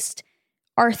just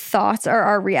our thoughts are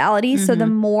our reality. So the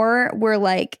more we're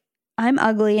like, I'm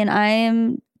ugly and I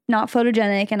am not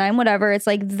photogenic and I'm whatever, it's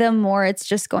like the more it's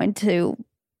just going to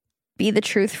be the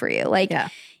truth for you. Like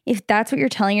if that's what you're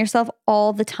telling yourself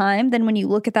all the time, then when you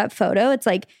look at that photo, it's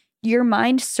like your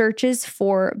mind searches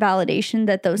for validation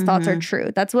that those thoughts are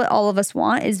true. That's what all of us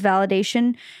want, is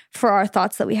validation for our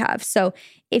thoughts that we have. So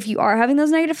if you are having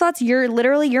those negative thoughts,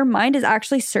 your mind is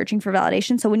actually searching for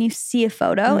validation. So when you see a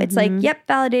photo, it's like, yep,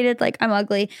 validated, like I'm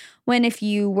ugly. When if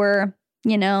you were,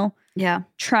 you know,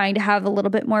 trying to have a little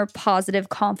bit more positive,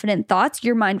 confident thoughts,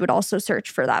 your mind would also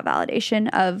search for that validation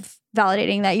of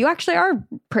validating that you actually are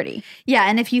pretty. Yeah.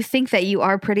 And if you think that you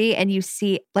are pretty and you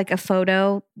see like a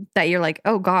photo that you're like,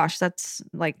 oh gosh, that's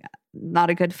like not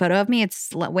a good photo of me,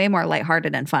 it's way more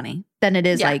lighthearted and funny than it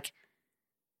is like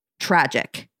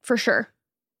tragic. For sure.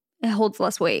 It holds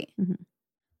less weight.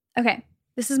 Okay.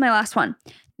 This is my last one.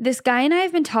 This guy and I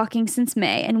have been talking since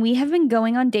May, and we have been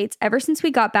going on dates ever since we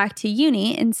got back to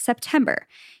uni in September.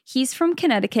 He's from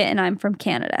Connecticut and I'm from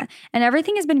Canada, and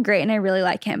everything has been great and I really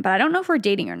like him, but I don't know if we're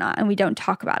dating or not, and we don't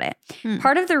talk about it.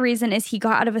 Part of the reason is he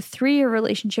got out of a 3-year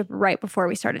relationship right before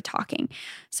we started talking.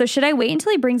 So should I wait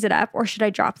until he brings it up, or should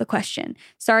I drop the question?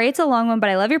 Sorry, it's a long one,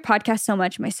 but I love your podcast so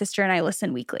much. My sister and I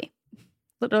listen weekly.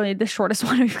 Literally the shortest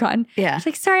one we've gotten. Yeah. It's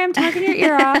like, sorry, I'm talking your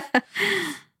ear off.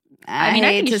 I mean, I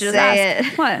hate think you to should say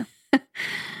ask. it. What?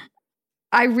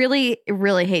 I really,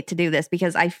 really hate to do this,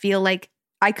 because I feel like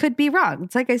I could be wrong.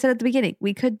 It's like I said at the beginning,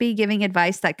 we could be giving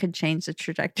advice that could change the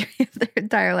trajectory of their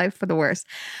entire life for the worse.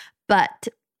 But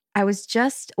I was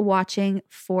just watching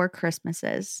 4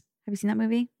 Christmases. Have you seen that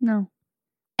movie? No.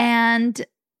 And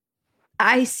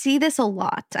I see this a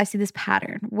lot. I see this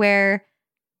pattern where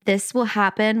this will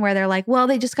happen, where they're like, well,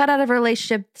 they just got out of a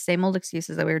relationship. Same old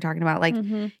excuses that we were talking about. Like,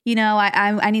 you know,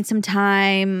 I need some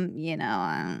time. You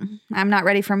know, I'm not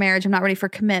ready for marriage. I'm not ready for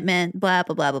commitment, blah,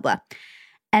 blah, blah, blah, blah.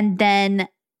 And then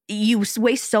you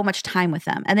waste so much time with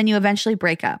them. And then you eventually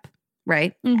break up,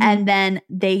 right? And then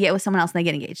they get with someone else and they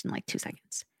get engaged in like 2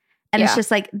 seconds. And it's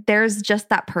just like, there's just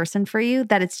that person for you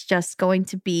that it's just going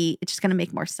to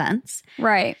make more sense.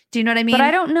 Right. Do you know what I mean? But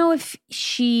I don't know if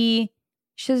she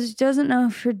doesn't know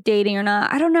if you're dating or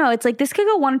not. I don't know. It's like, this could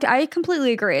go one. I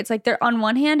completely agree. It's like, they're on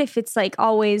one hand, if it's like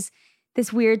always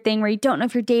this weird thing where you don't know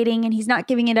if you're dating and he's not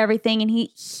giving it everything. And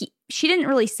she didn't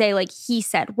really say like he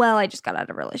said, well, I just got out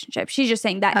of a relationship. She's just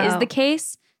saying that is the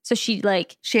case. So she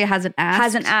hasn't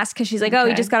asked because she's like, oh,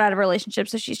 he just got out of a relationship.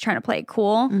 So she's trying to play it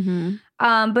cool.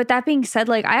 But that being said,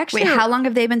 like I actually. Wait, how long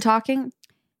have they been talking?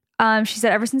 She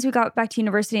said ever since we got back to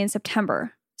university in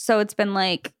September. So it's been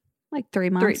like 3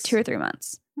 months. 2 or 3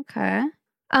 months. Okay.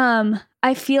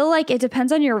 I feel like it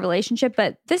depends on your relationship,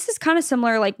 but this is kind of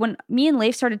similar. Like when me and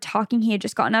Leif started talking, he had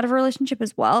just gotten out of a relationship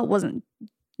as well. It wasn't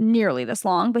nearly this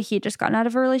long, but he had just gotten out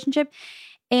of a relationship.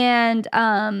 And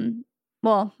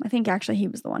well, I think actually he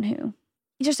was the one who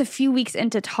just a few weeks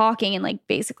into talking and like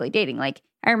basically dating. Like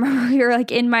I remember we were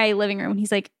like in my living room and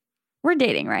he's like, we're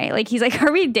dating, right? Like he's like,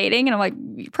 are we dating? And I'm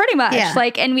like, pretty much. Yeah.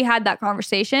 Like, and we had that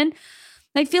conversation.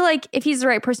 I feel like if he's the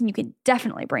right person, you could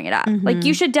definitely bring it up. Like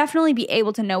you should definitely be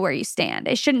able to know where you stand.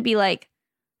 It shouldn't be like,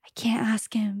 I can't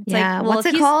ask him. It's yeah. like, well, what's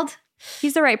it called?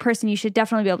 He's the right person. You should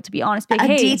definitely be able to be honest. Be like,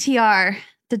 A hey, DTR.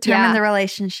 Determine the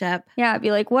relationship. Yeah.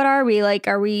 Be like, what are we? Like,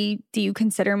 do you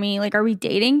consider me? Like, are we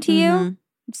dating to you?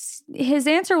 His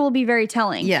answer will be very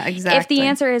telling. Yeah, exactly. If the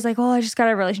answer is like, oh, I just got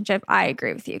a relationship, I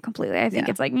agree with you completely. I think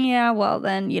it's like, yeah, well,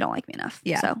 then you don't like me enough.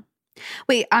 Yeah. So.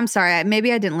 Wait, I'm sorry.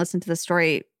 Maybe I didn't listen to the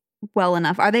story well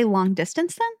enough. Are they long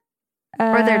distance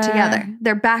then? Or they're together?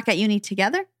 They're back at uni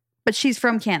together? But she's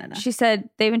from Canada. She said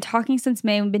they've been talking since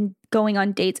May and been going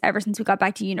on dates ever since we got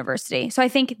back to university. So I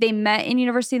think they met in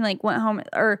university and like went home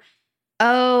or.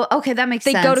 Oh, okay. That makes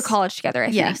sense. They go to college together,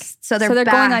 I think. So they're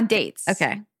going on dates.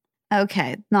 Okay.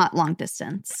 Not long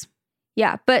distance.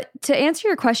 Yeah. But to answer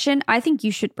your question, I think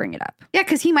you should bring it up. Yeah.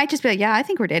 Because he might just be like, yeah, I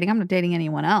think we're dating. I'm not dating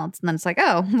anyone else. And then it's like,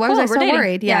 oh, why was I so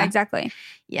worried? Yeah, exactly.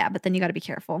 Yeah. But then you got to be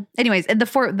careful. Anyways,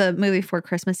 the movie Four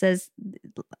Christmases,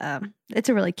 it's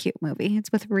a really cute movie.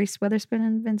 It's with Reese Witherspoon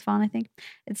and Vince Vaughn, I think.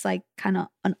 It's like kind of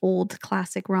an old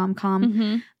classic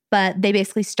rom-com. But they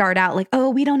basically start out like, oh,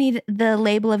 we don't need the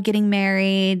label of getting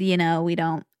married. You know, we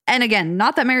don't. And again,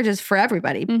 not that marriage is for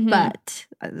everybody, but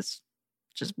it's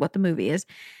just what the movie is.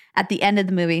 At the end of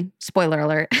the movie, spoiler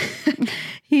alert,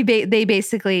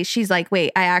 she's like,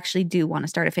 wait, I actually do want to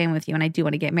start a family with you and I do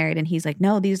want to get married. And he's like,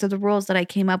 no, these are the rules that I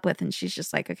came up with. And she's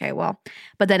just like, okay, well,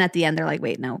 but then at the end, they're like,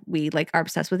 wait, no, we like are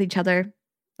obsessed with each other.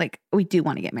 Like we do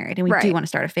want to get married and we do want to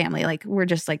start a family. Like we're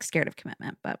just like scared of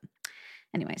commitment. But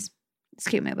anyways, it's a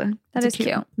cute movie. That is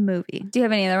cute movie. Do you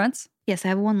have any other ones? Yes, I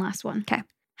have one last one. Okay.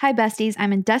 Hi, besties.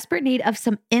 I'm in desperate need of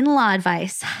some in-law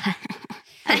advice.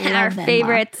 Our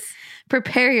favorites.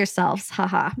 Prepare yourselves.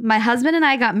 Haha. My husband and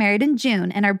I got married in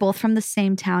June and are both from the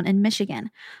same town in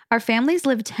Michigan. Our families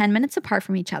live 10 minutes apart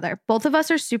from each other. Both of us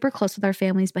are super close with our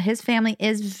families, but his family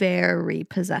is very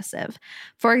possessive.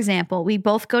 For example, we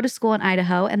both go to school in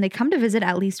Idaho and they come to visit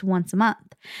at least once a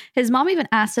month. His mom even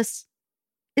asked us,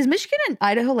 is Michigan and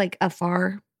Idaho like a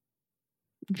far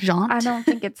jaunt? I don't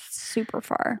think it's super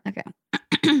far. Okay.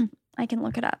 I can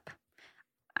look it up.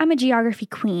 I'm a geography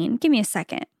queen. Give me a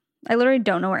second. I literally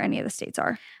don't know where any of the states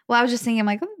are. Well, I was just thinking, I'm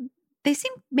like, oh, they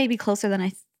seem maybe closer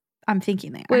than I'm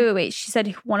thinking they are. Wait. She said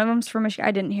one of them's from Michigan.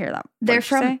 I didn't hear that.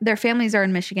 Their families are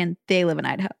in Michigan. They live in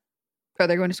Idaho. Or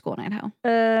they're going to school in Idaho.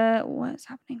 What is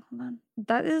happening? Hold on.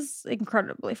 That is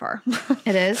incredibly far.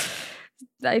 It is?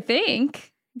 I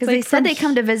think. Because they said they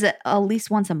come to visit at least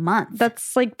once a month.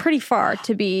 That's like pretty far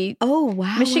to be. Oh,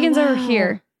 wow. Michigan's over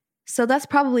here. So that's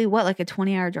probably what, like a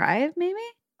 20-hour drive maybe?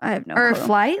 I have no clue. Or a clue.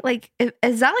 flight? Like,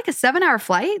 is that like a 7-hour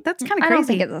flight? That's kind of crazy. I don't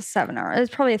think it's a 7-hour.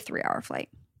 It's probably a 3-hour flight.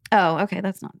 Oh, okay.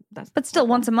 But still,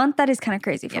 once a month, that is kind of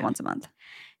crazy for once a month.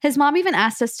 His mom even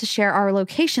asked us to share our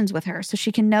locations with her so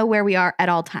she can know where we are at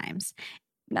all times.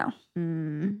 No. That's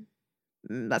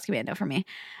going to be a no for me.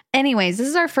 Anyways, this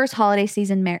is our first holiday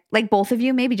season. Like both of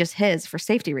you, maybe just his for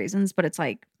safety reasons, but it's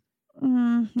like.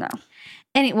 No.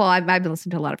 I've been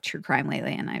listening to a lot of true crime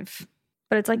lately and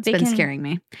But it's like it's been scaring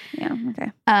me. Yeah,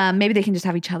 okay. Maybe they can just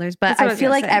have each other's. But I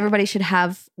feel like everybody should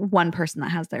have one person that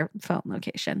has their phone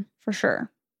location. For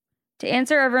sure. To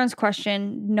answer everyone's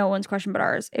question, no one's question but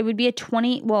ours, it would be a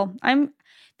 20. Well,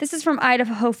 this is from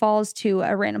Idaho Falls to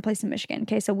a random place in Michigan.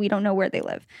 Okay, so we don't know where they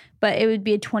live. But it would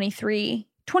be a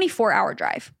 24-hour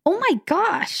drive. Oh my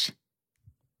gosh.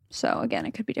 So again,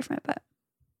 it could be different, but.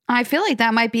 I feel like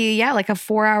that might be, like a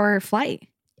 4-hour flight.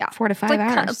 Yeah. 4 to 5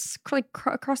 hours. It's like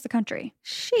across the country.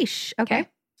 Sheesh. Okay.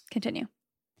 Continue.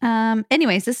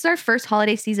 Anyways, this is our first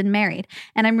holiday season married,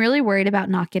 and I'm really worried about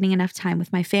not getting enough time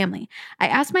with my family. I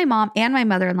asked my mom and my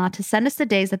mother-in-law to send us the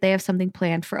days that they have something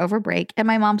planned for over break, and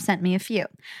my mom sent me a few.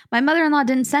 My mother-in-law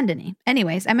didn't send any.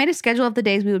 Anyways, I made a schedule of the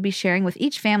days we would be sharing with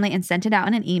each family and sent it out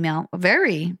in an email.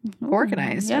 Very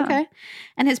organized. yeah. Okay.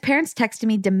 And his parents texted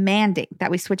me demanding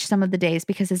that we switch some of the days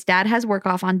because his dad has work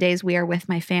off on days we are with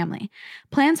my family.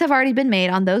 Plans have already been made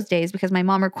on those days because my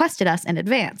mom requested us in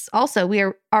advance. Also, we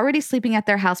are already sleeping at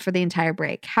their house for the entire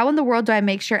break. How in the world do I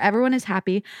make sure everyone is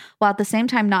happy while at the same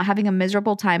time not having a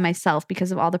miserable time myself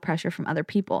because of all the pressure from other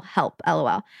people? Help,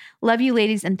 LOL. Love you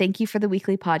ladies and thank you for the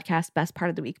weekly podcast. Best part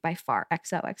of the week by far.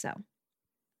 XOXO.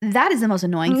 That is the most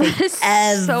annoying thing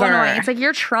ever. So annoying. It's like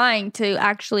you're trying to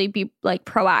actually be like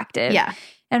proactive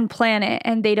and plan it,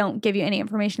 and they don't give you any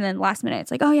information. Then last minute,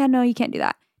 it's like, oh yeah, no, you can't do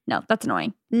that. No, that's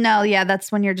annoying. No, yeah,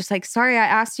 that's when you're just like, sorry, I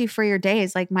asked you for your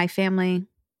days. Like my family,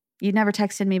 you never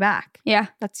texted me back. Yeah.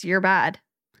 That's your bad.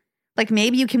 Like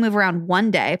maybe you can move around one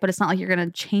day, but it's not like you're going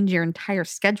to change your entire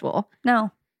schedule.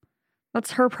 No,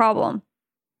 that's her problem.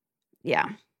 Yeah.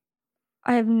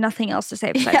 I have nothing else to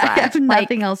say besides that. I have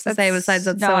nothing else to say besides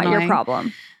that's not so annoying. your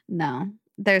problem. No,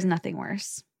 there's nothing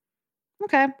worse.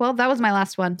 Okay, well, that was my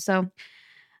last one. So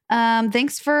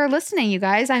thanks for listening, you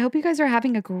guys. I hope you guys are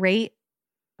having a great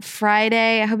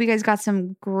Friday. I hope you guys got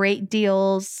some great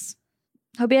deals.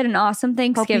 Hope you had an awesome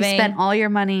Thanksgiving. Hope you spent all your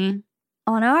money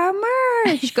on our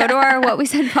merch. Go to our What We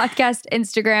Said podcast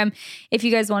Instagram if you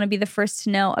guys want to be the first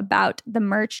to know about the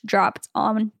merch dropped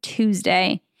on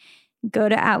Tuesday. Go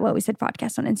to @What We Said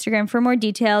podcast on Instagram for more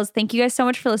details. Thank you guys so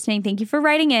much for listening. Thank you for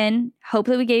writing in. Hope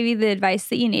that we gave you the advice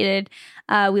that you needed.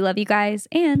 We love you guys.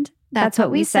 And that's what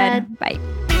we said.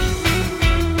 Bye.